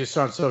quick thing I just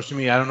saw on social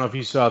media. I don't know if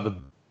you saw the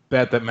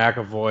bet that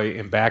McAvoy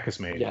and Backes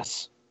made.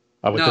 Yes.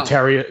 With the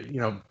Terrier,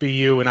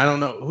 BU, and I don't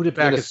know who did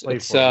Backes play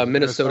for. It's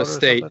Minnesota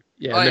State.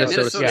 Yeah,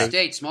 Minnesota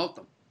State smoked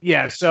them.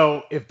 Yeah,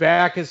 so if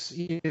Backes,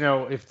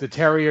 if the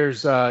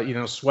Terriers,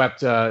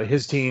 swept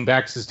his team,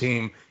 Backes'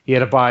 team, he had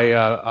to buy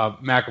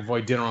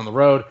McAvoy dinner on the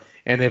road.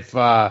 And if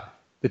the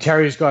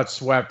Terriers got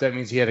swept, that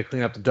means he had to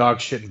clean up the dog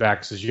shit in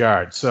Backes'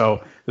 yard.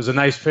 So there's a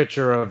nice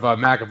picture of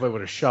McAvoy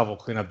with a shovel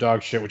clean up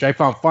dog shit, which I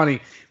found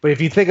funny. But if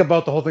you think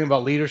about the whole thing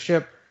about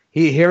leadership,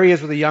 here he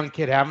is with a young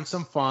kid having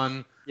some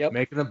fun,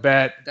 making a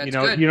bet. That's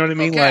good. You know what I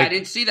mean? Okay, I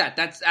didn't see that.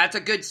 That's a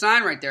good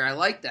sign right there. I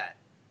like that.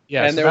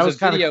 Yeah, and so there was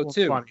a video cool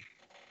too. Funny.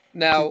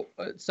 Now,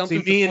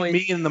 something. See,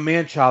 me and the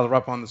man-child are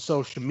up on the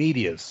social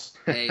medias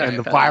and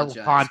the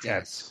viral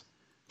contents.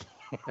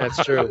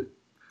 That's true.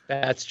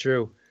 That's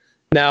true.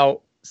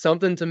 Now,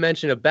 something to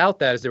mention about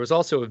that is there was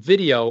also a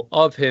video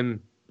of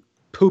him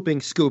pooping,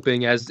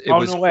 scooping, as it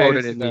was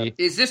quoted in the.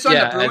 Is this on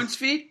the Bruins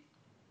feed?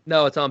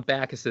 No, it's on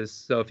Backes'.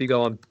 So if you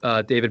go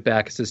on David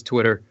Backes'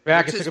 Twitter,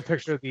 Backes took a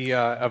picture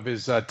of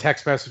his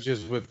text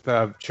messages with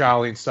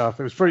Charlie and stuff.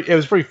 It was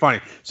pretty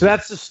funny. So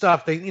that's the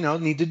stuff they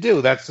need to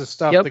do. That's the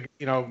stuff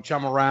that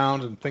chum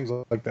around and things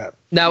like that.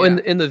 Now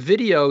in the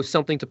video,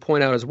 something to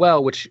point out as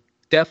well, which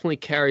definitely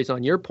carries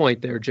on your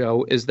point there,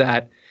 Joe, is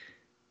that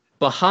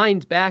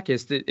behind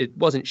Backes, it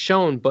wasn't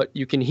shown, but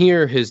you can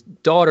hear his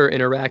daughter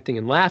interacting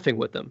and laughing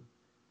with them,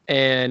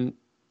 and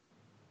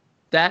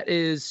that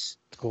is.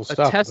 Cool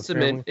stuff, a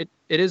testament.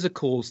 It is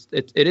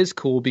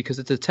cool because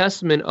it's a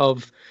testament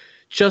of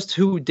just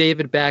who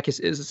David Backes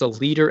is as a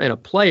leader and a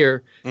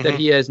player, that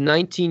he has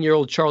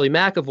 19-year-old Charlie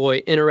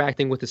McAvoy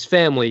interacting with his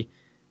family,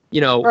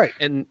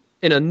 and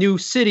in a new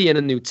city and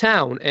a new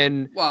town.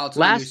 And well, it's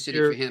not a new city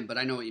for him, but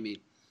I know what you mean.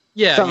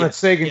 Yeah, something that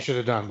Sagan should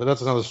have done, but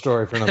that's another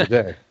story for another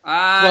day.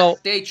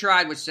 They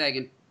tried with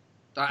Sagan.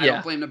 I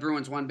don't blame the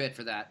Bruins one bit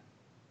for that.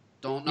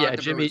 Don't knock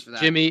the Bruins for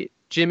that.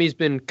 Jimmy's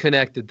been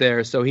connected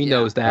there, so he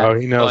knows that. Oh,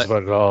 he knows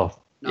about it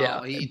all.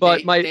 No,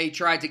 they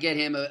tried to get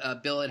him a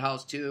billet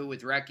house too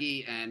with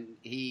Recchi, and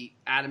he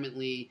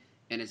adamantly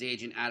and his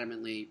agent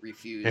adamantly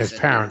refused. And his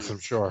parents, I'm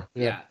sure.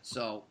 Yeah,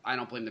 so I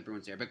don't blame the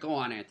Bruins there. But go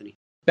on, Anthony.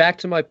 Back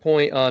to my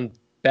point on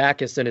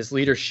Backes and his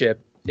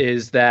leadership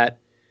is that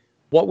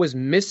what was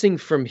missing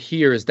from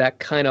here is that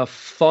kind of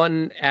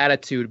fun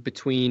attitude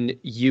between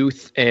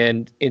youth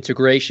and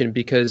integration,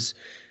 because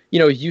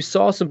you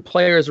saw some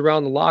players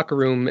around the locker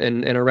room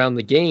and around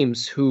the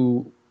games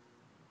who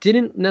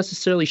didn't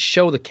necessarily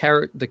show the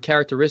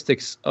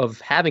characteristics of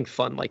having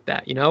fun like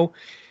that.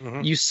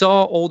 You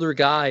saw older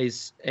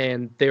guys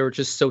and they were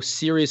just so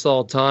serious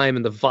all the time,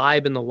 and the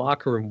vibe in the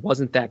locker room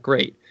wasn't that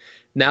great.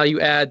 Now you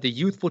add the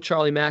youthful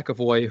Charlie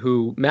McAvoy,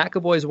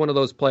 McAvoy is one of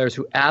those players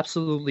who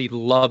absolutely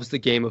loves the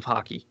game of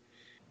hockey.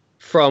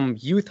 From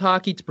youth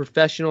hockey to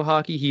professional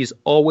hockey, he's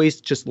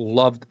always just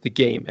loved the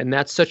game. And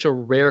that's such a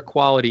rare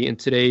quality in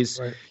today's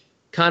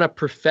kind of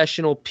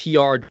professional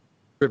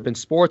PR-driven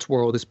sports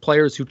world, is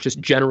players who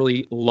just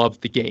generally love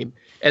the game.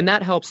 And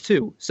that helps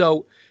too.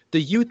 So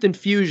the youth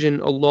infusion,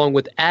 along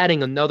with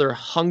adding another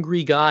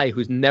hungry guy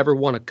who's never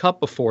won a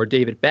cup before,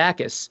 David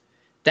Backes,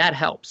 that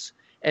helps.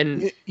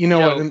 And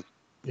what?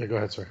 Yeah, go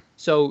ahead, sir.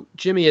 So,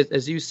 Jimmy,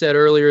 as you said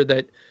earlier,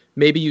 that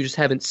maybe you just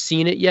haven't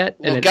seen it yet.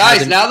 Well,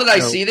 guys, now that I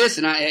see this,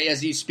 and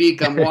as you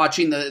speak, I'm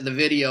watching the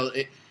video.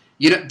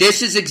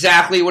 This is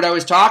exactly what I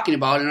was talking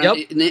about,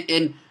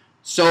 and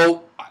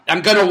so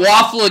I'm going to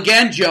waffle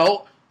again,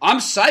 Joe. I'm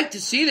psyched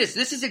to see this.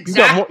 This is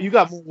exactly you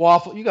got more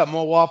waffle. You got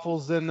more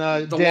waffles than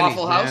the Denny's,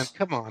 Waffle House.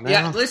 Man. Come on, now.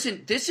 Yeah.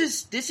 Listen, this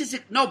is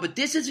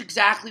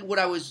exactly what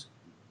I was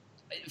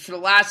for the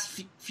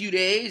last few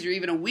days or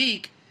even a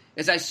week.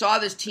 As I saw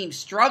this team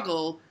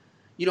struggle,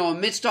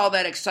 amidst all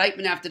that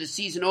excitement after the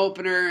season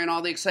opener and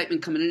all the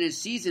excitement coming into the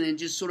season, and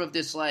just sort of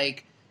this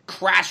like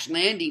crash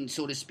landing,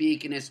 so to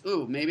speak, and this,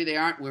 maybe they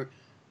aren't.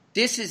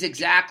 This is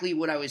exactly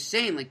what I was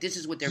saying. Like, this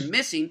is what they're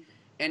missing,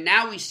 and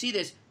now we see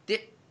this.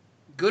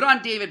 Good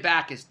on David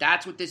Backes.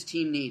 That's what this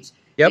team needs.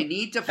 Yep. They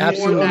need to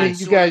form that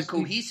sort of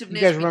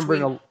cohesiveness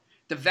between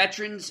the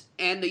veterans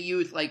and the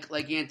youth,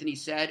 like Anthony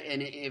said.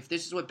 And if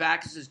this is what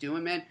Backes is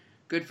doing, man,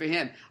 good for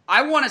him.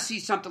 I want to see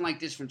something like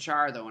this from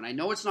Char, though, and I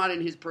know it's not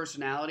in his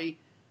personality,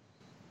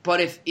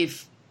 but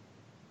if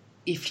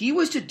he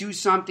was to do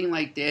something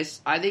like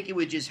this, I think it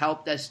would just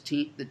help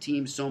the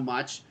team so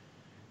much,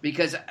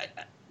 because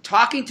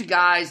talking to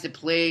guys that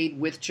played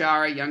with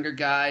Char, younger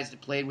guys that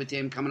played with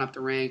him coming up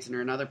the ranks and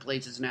are in other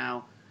places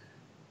now,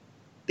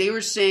 they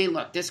were saying,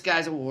 look, this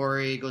guy's a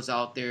warrior. He goes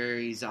out there.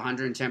 He's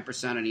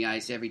 110% on the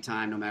ice every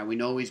time, no matter. We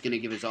know he's going to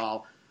give his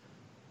all.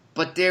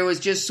 But there was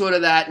just sort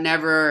of that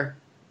never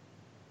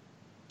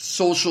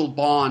social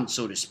bond,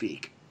 so to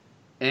speak.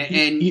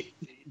 And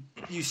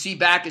you see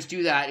Backes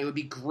do that. It would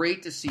be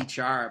great to see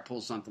Chara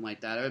pull something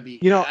like that. It would be.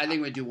 I think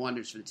it would do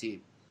wonders for the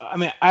team. I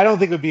mean, I don't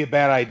think it would be a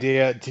bad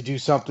idea to do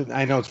something.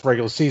 I know it's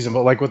regular season,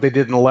 but like what they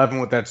did in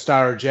 11 with that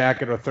starter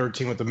jacket, or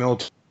 13 with the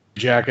military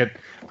jacket,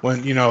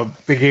 when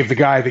they gave the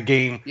guy the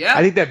game. Yeah,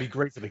 I think that'd be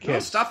great for the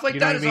kids. Stuff like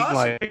that is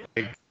awesome.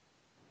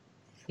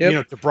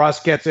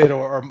 DeBrusque gets it,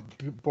 or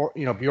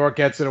Bjork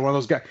gets it, or one of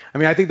those guys. I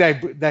mean, I think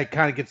that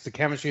kind of gets the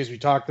chemistry, as we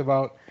talked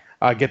about.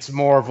 Gets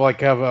more of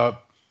like a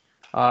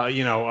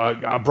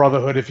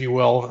brotherhood, if you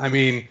will. I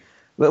mean,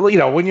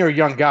 when you're a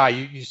young guy,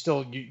 you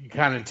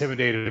kind of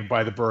intimidated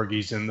by the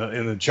Bergies and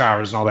the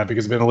Charas and all that,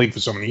 because they've been in the league for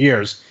so many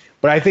years.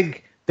 But I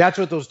think that's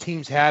what those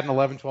teams had in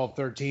 11, 12,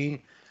 13,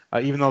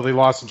 even though they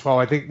lost in 12.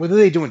 I think, what did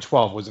they do in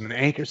 12? Was it an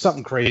anchor?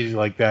 Something crazy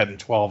like that in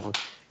 12,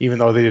 even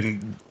though they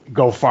didn't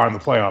go far in the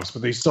playoffs,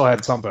 but they still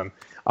had something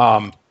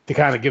to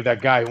kind of give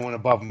that guy who went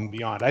above and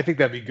beyond. I think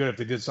that'd be good if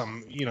they did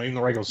something, in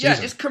the regular season. Yeah,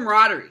 just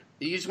camaraderie.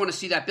 You just want to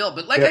see that build.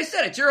 But like I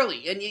said, it's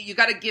early, and you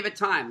got to give it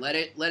time. Let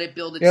it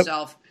build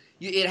itself.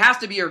 It has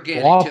to be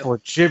organic, waffle,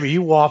 too. Jimmy,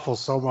 you waffle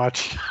so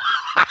much.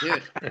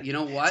 Dude, you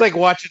know what? It's like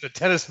watching a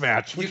tennis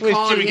match.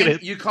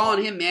 You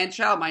calling him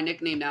man-child? My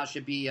nickname now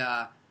should be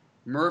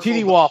Murph.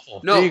 TD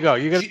Waffle. No, there you go.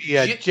 You're going to be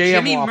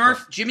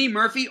JM Jimmy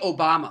Murphy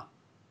Obama.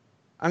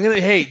 I'm going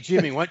to, hey,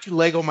 Jimmy, why don't you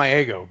Lego my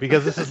ego?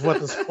 Because this is what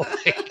this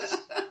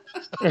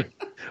is.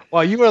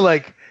 Well, you were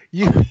like...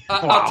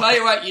 I'll tell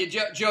you what,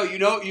 Joe.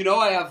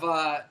 I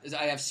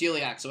have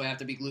celiac, so I have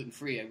to be gluten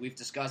free. We've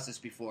discussed this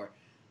before.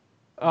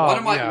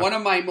 One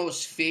of my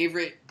most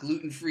favorite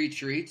gluten free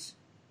treats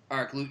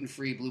are gluten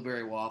free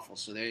blueberry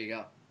waffles. So there you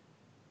go.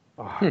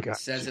 Oh, God. It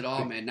says it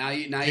all, man. Now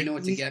you know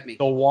what to get me.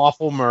 The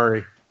Waffle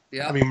Murray.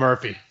 Yeah. I mean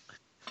Murphy.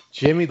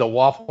 Jimmy, the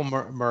Waffle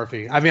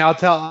Murphy. I mean, I'll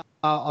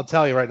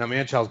tell you right now,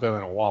 man-child's better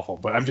than a waffle.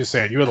 But I'm just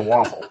saying, you're the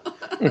waffle.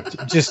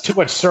 Just too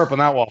much syrup on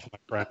that waffle, my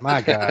friend.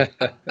 My God.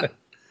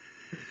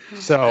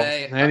 So,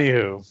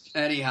 anyhow,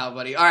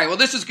 buddy. All right. Well,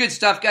 this is good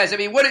stuff, guys. I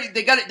mean,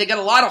 they got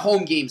a lot of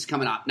home games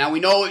coming up. Now we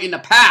know in the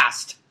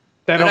past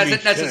that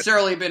hasn't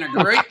necessarily been a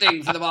great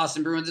thing for the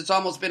Boston Bruins. It's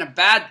almost been a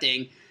bad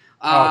thing.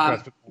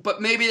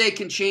 But maybe they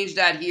can change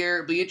that here.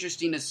 It'll be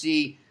interesting to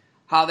see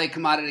how they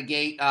come out of the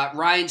gate.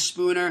 Ryan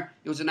Spooner,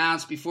 it was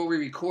announced before we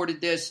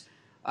recorded this.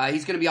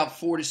 He's going to be out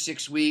 4 to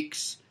 6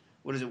 weeks.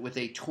 What is it, with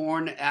a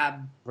torn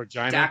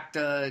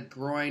abductor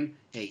groin?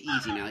 Hey,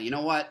 easy now. You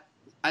know what?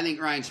 I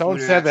think Ryan Spooner.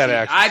 Someone said that,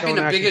 actually. I've been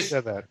the biggest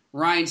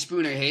Ryan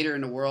Spooner hater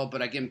in the world,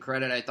 but I give him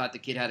credit. I thought the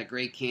kid had a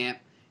great camp.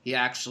 He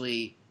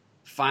actually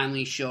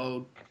finally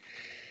showed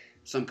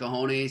some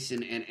cojones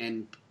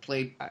and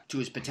played to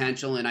his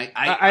potential. And I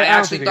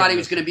actually thought he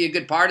was going to be a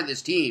good part of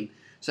this team.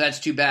 So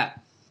that's too bad.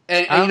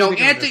 And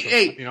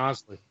Anthony,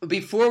 honestly,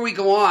 before we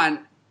go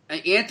on,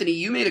 Anthony,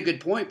 you made a good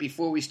point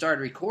before we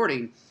started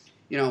recording.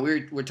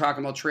 We're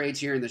talking about trades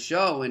here in the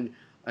show, and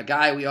a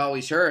guy we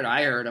always heard,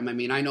 I heard him. I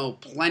mean, I know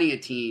plenty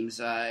of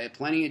teams,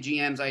 plenty of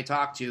GMs I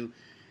talked to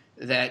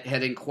that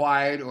had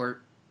inquired,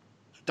 or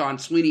Don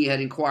Sweeney had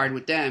inquired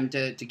with them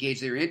to gauge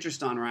their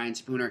interest on Ryan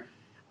Spooner.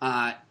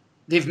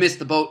 They've missed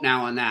the boat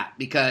now on that,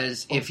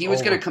 because if he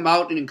was going to come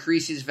out and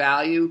increase his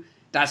value,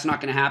 that's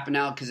not going to happen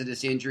now because of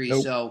this injury.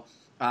 Nope. So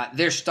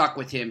they're stuck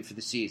with him for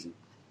the season.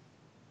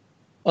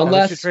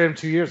 Unless you traded him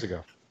 2 years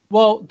ago.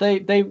 Well,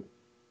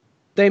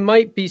 they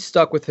might be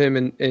stuck with him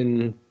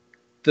in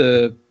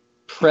the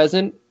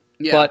present,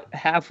 but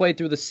halfway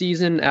through the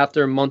season,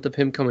 after a month of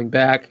him coming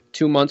back,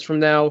 2 months from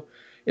now,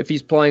 if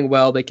he's playing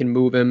well, they can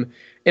move him.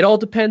 It all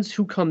depends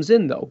who comes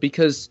in, though,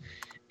 because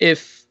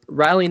if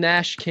Riley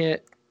Nash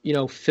can't,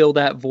 fill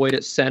that void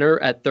at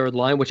center at third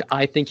line, which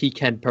I think he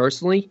can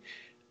personally,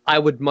 I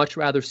would much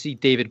rather see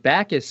David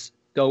Backes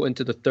go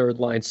into the third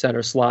line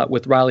center slot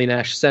with Riley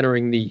Nash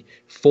centering the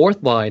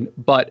fourth line.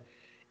 But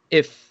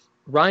if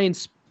Ryan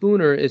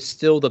Spooner is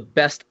still the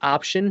best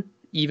option,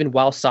 even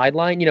while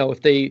sideline,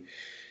 if they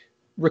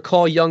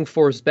recall young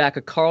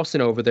Forsbacka Karlsson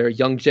over there,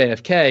 young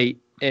JFK,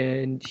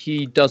 and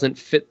he doesn't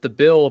fit the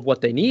bill of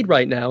what they need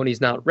right now and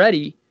he's not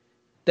ready,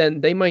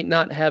 then they might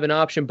not have an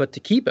option but to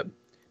keep him.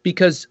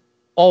 Because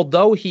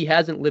although he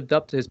hasn't lived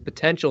up to his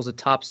potential as a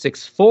top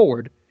six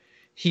forward,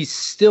 he's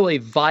still a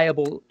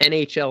viable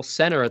NHL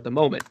center at the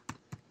moment.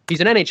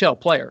 He's an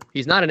NHL player.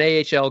 He's not an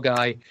AHL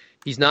guy.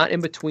 He's not in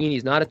between.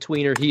 He's not a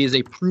tweener. He is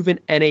a proven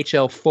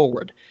NHL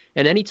forward.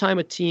 And anytime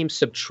a team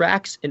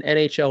subtracts an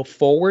NHL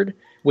forward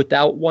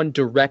without one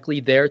directly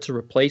there to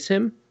replace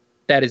him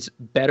that is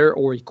better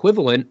or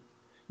equivalent,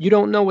 you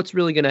don't know what's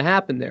really going to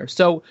happen there.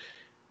 So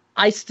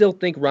I still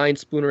think Ryan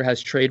Spooner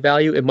has trade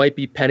value. It might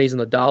be pennies on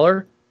the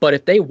dollar, but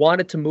if they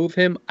wanted to move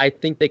him, I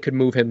think they could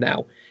move him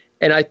now.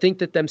 And I think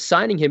that them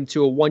signing him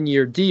to a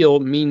one-year deal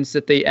means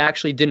that they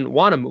actually didn't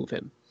want to move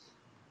him,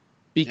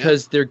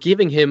 because they're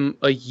giving him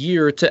a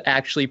year to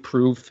actually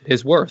prove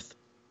his worth.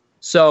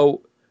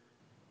 So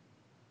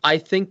I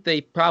think they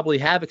probably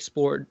have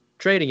explored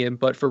trading him,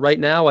 but for right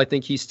now, I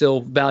think he's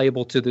still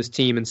valuable to this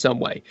team in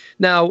some way.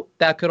 Now,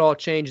 that could all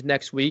change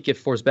next week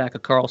if Forsbacka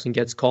Karlsson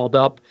gets called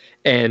up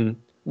and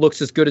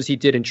looks as good as he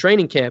did in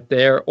training camp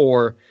there,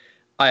 or,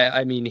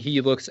 I mean, he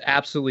looks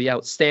absolutely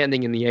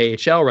outstanding in the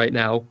AHL right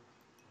now.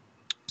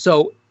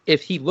 So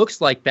if he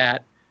looks like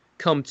that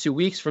come 2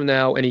 weeks from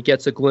now and he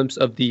gets a glimpse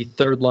of the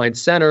third line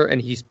center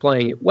and he's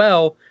playing it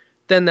well,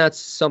 then that's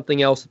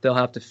something else that they'll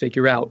have to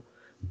figure out.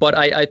 But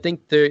I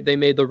think they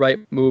made the right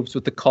moves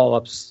with the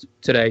call-ups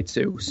today,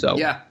 too. So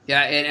Yeah,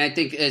 and I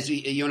think, as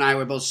you and I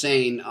were both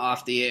saying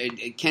off the air,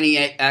 Kenny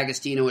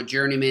Agostino, a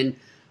journeyman,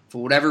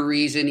 for whatever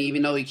reason,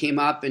 even though he came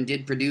up and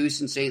did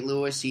produce in St.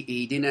 Louis,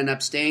 he didn't end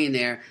up staying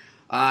there.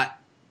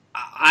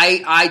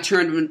 I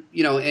turned,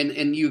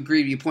 and you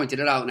agreed, you pointed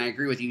it out, and I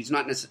agree with you. He's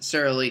not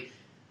necessarily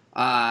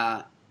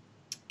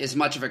as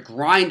much of a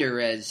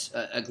grinder as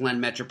a Glenn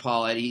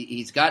Metropolitan.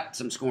 He's got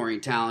some scoring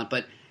talent,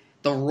 but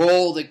the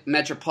role that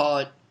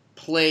Metropolitan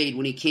played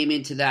when he came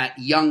into that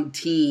young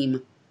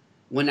team,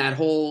 when that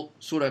whole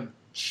sort of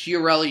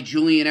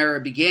Chiarelli-Julian era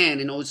began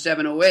in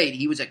 07-08,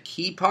 he was a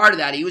key part of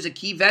that. He was a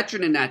key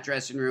veteran in that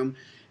dressing room,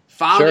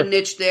 found a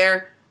niche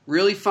there,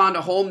 really found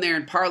a home there,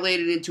 and parlayed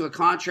it into a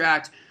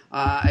contract,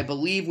 I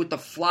believe, with the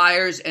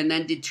Flyers, and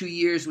then did 2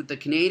 years with the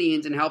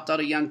Canadiens and helped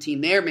out a young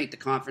team there make the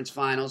conference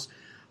finals.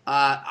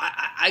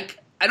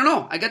 I don't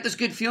know. I got this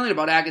good feeling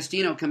about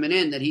Agostino coming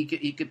in, that he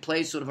could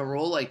play sort of a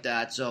role like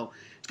that. So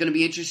it's going to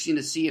be interesting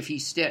to see if he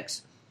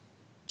sticks.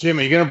 Jim,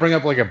 are you going to bring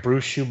up like a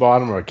Bruce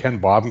Shoebottom or a Ken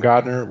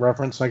Baumgartner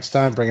reference next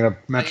time? Bringing up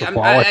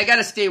Metropolitan? I got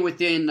to stay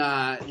within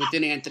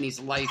Anthony's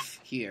life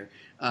here.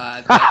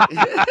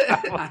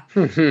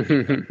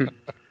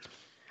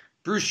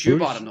 Bruce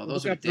Shoebottom, though.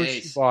 Those were the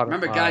days.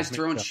 Remember guys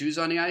throwing shoes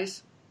on the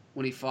ice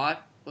when he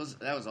fought?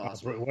 That was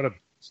awesome. What a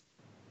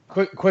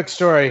quick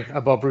story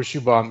about Bruce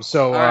Shoebottom.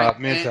 So,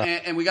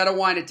 and we got to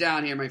wind it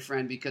down here, my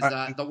friend, because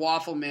the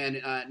Waffle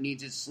Man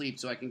needs his sleep,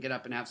 so I can get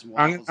up and have some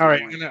waffles. All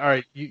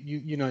right.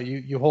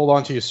 You hold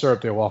on to your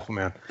syrup there, Waffle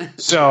Man.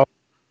 So,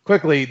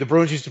 quickly, the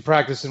Bruins used to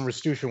practice in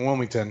Restouche in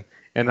Wilmington,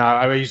 And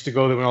I used to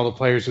go there when all the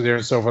players were there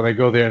and so forth. I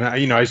go there,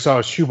 and I saw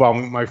a shoe ball.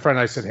 My friend,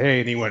 I said, "Hey,"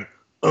 and he went,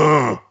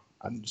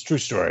 It's a true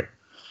story.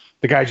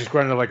 The guy just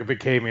grunted like a big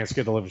caveman,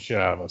 scared the living shit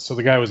out of us. So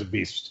the guy was a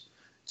beast.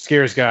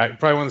 Scariest guy.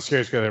 Probably one of the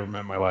scariest guys I ever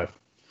met in my life.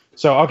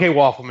 So, okay,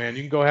 Waffle Man,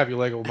 you can go have your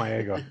Lego with my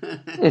ego.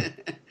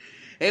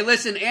 Hey,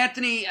 listen,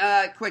 Anthony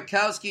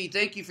Kwetkowski,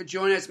 thank you for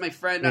joining us, my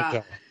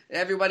friend.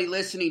 Everybody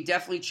listening,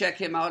 definitely check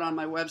him out on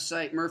my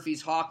website,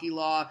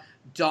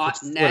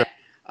 murphyshockeylaw.net.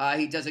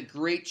 He does a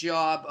great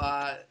job,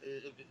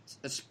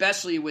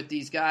 especially with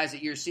these guys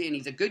that you're seeing.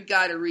 He's a good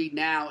guy to read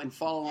now and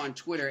follow on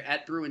Twitter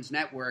at Bruins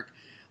Network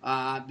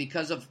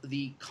because of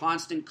the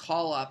constant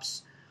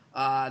call-ups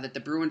that the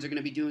Bruins are going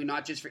to be doing,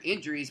 not just for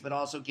injuries, but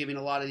also giving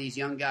a lot of these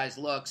young guys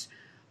looks.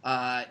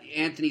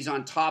 Anthony's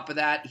on top of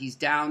that. He's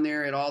down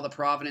there at all the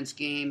Providence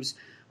games,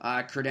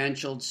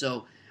 credentialed.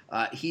 So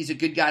he's a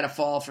good guy to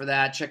follow for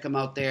that. Check him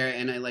out there.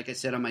 And like I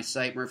said on my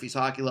site,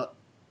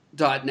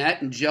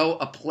 murphyshockeylaw.net. And Joe,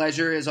 a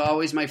pleasure as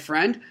always, my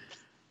friend.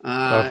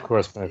 Of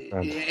course, my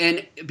friend.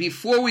 And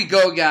before we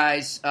go,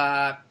 guys,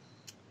 not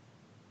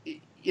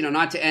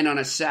to end on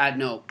a sad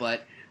note,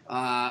 but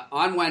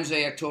on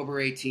Wednesday,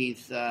 October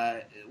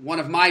 18th, one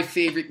of my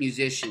favorite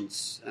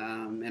musicians,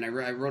 and I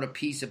wrote a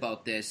piece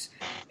about this,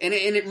 and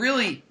it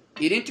really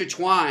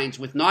intertwines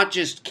with not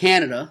just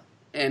Canada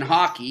and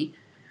hockey,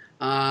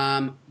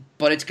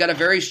 but it's got a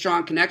very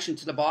strong connection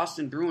to the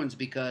Boston Bruins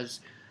because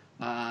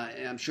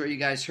I'm sure you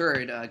guys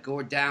heard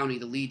Gord Downie,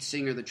 the lead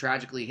singer of the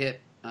Tragically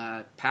Hip,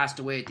 passed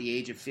away at the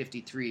age of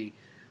 53,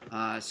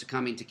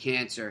 succumbing to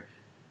cancer.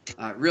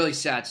 Really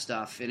sad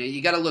stuff, and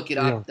you got to look it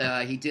up.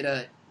 He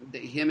did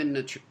him and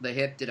the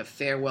Hip did a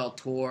farewell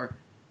tour.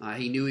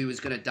 He knew he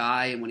was going to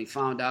die, and when he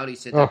found out, he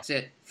said, "That's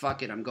it,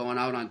 fuck it, I'm going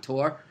out on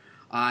tour."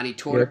 And he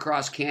toured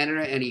across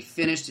Canada, and he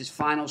finished his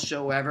final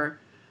show ever.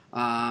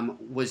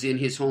 Was in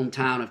his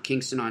hometown of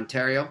Kingston,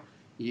 Ontario.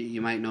 You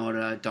might know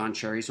it, Don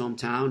Cherry's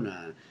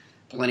hometown.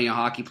 Plenty of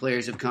hockey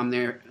players have come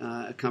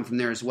from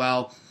there as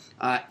well.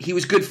 He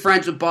was good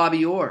friends with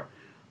Bobby Orr,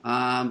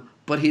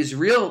 but his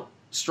real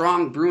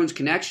strong Bruins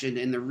connection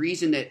and the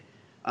reason that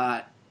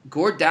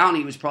Gord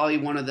Downie was probably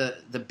one of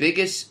the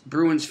biggest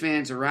Bruins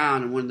fans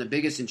around and one of the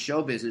biggest in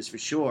show business for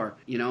sure.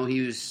 He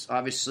was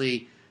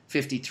obviously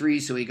 53,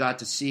 so he got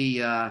to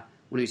see when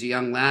he was a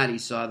young lad. He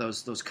saw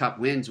those Cup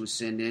wins with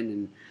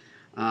Sinden,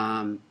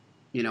 and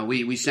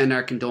we send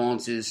our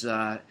condolences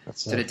to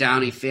the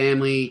Downie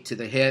family, to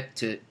the Hip,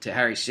 to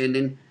Harry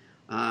Sinden,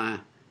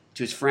 to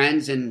his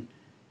friends, and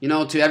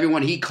to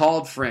everyone he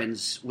called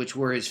friends, which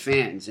were his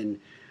fans. And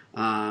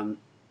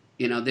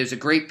there's a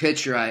great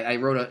picture. I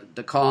wrote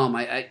the column.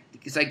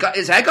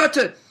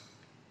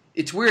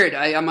 It's weird.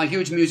 I'm a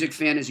huge music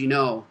fan, as you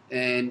know,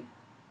 and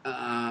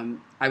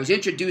I was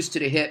introduced to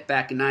the Hip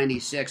back in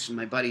 '96 from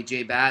my buddy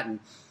Jay Batten,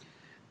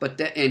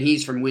 and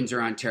he's from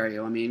Windsor,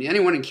 Ontario. I mean,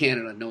 anyone in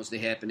Canada knows the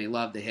Hip, and they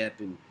love the Hip,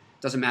 and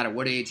it doesn't matter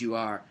what age you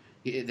are.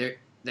 The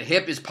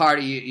Hip is part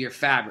of your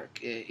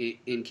fabric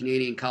in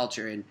Canadian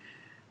culture, and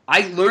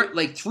I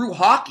learned through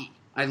hockey.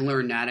 I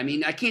learned that. I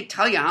mean, I can't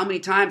tell you how many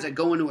times I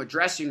go into a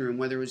dressing room,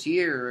 whether it was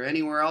here or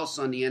anywhere else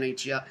on the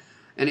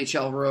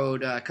NHL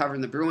road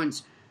covering the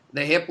Bruins,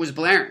 the Hip was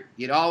blaring.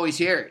 You'd always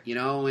hear it,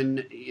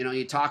 and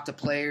you talk to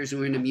players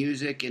who are into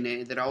music and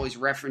they'd always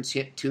reference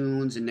Hip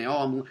tunes, and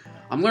I'm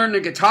learning the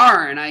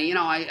guitar, and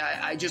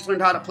I just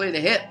learned how to play the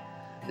Hip.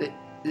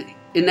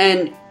 And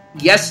then,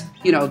 yes,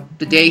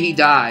 the day he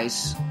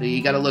dies,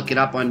 you got to look it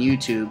up on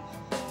YouTube.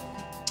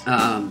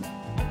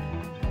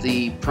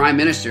 The Prime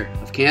Minister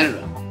of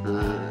Canada,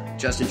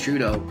 Justin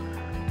Trudeau,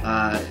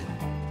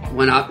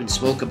 went up and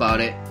spoke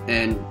about it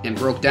and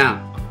broke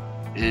down.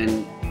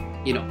 And,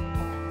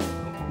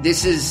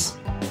 this is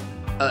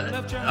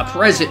a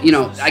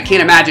president, I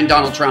can't imagine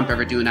Donald Trump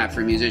ever doing that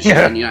for a musician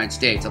in the United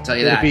States, I'll tell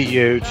you that. It'd be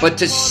huge. But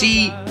to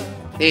see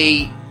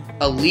a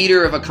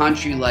leader of a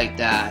country like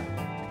that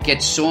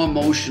get so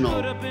emotional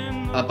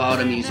about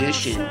a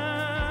musician,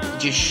 it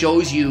just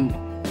shows you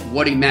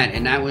what he meant.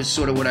 And that was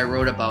sort of what I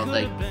wrote about.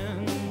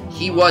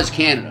 He was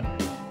Canada,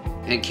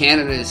 and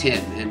Canada is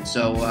him. And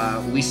so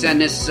we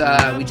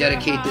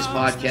dedicate this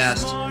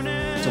podcast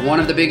to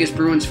one of the biggest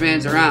Bruins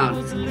fans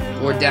around,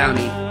 Gord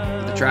Downie,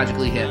 of the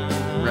Tragically Hip.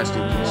 Rest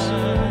in peace.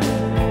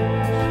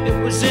 It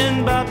was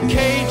in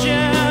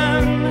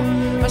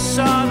Bobcaygeon, I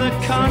saw the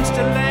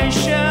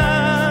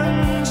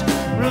constellations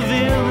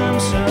reveal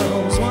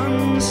themselves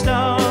one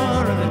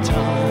star at a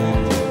time.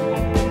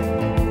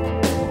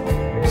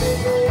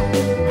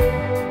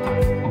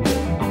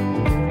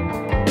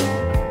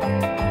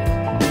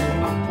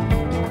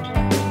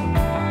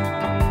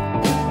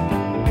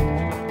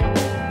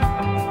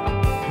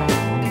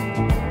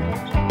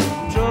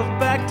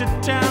 To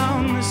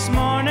town this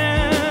morning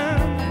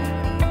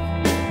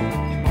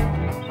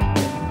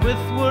with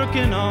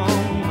working on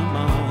my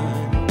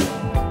mind.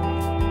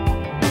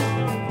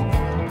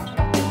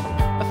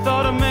 I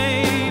thought I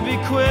may be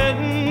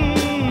quitting,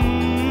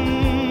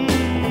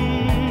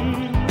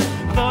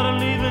 thought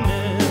of leaving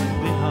it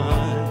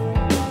behind.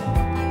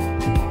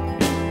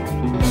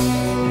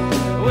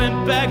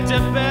 Went back to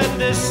bed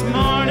this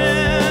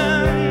morning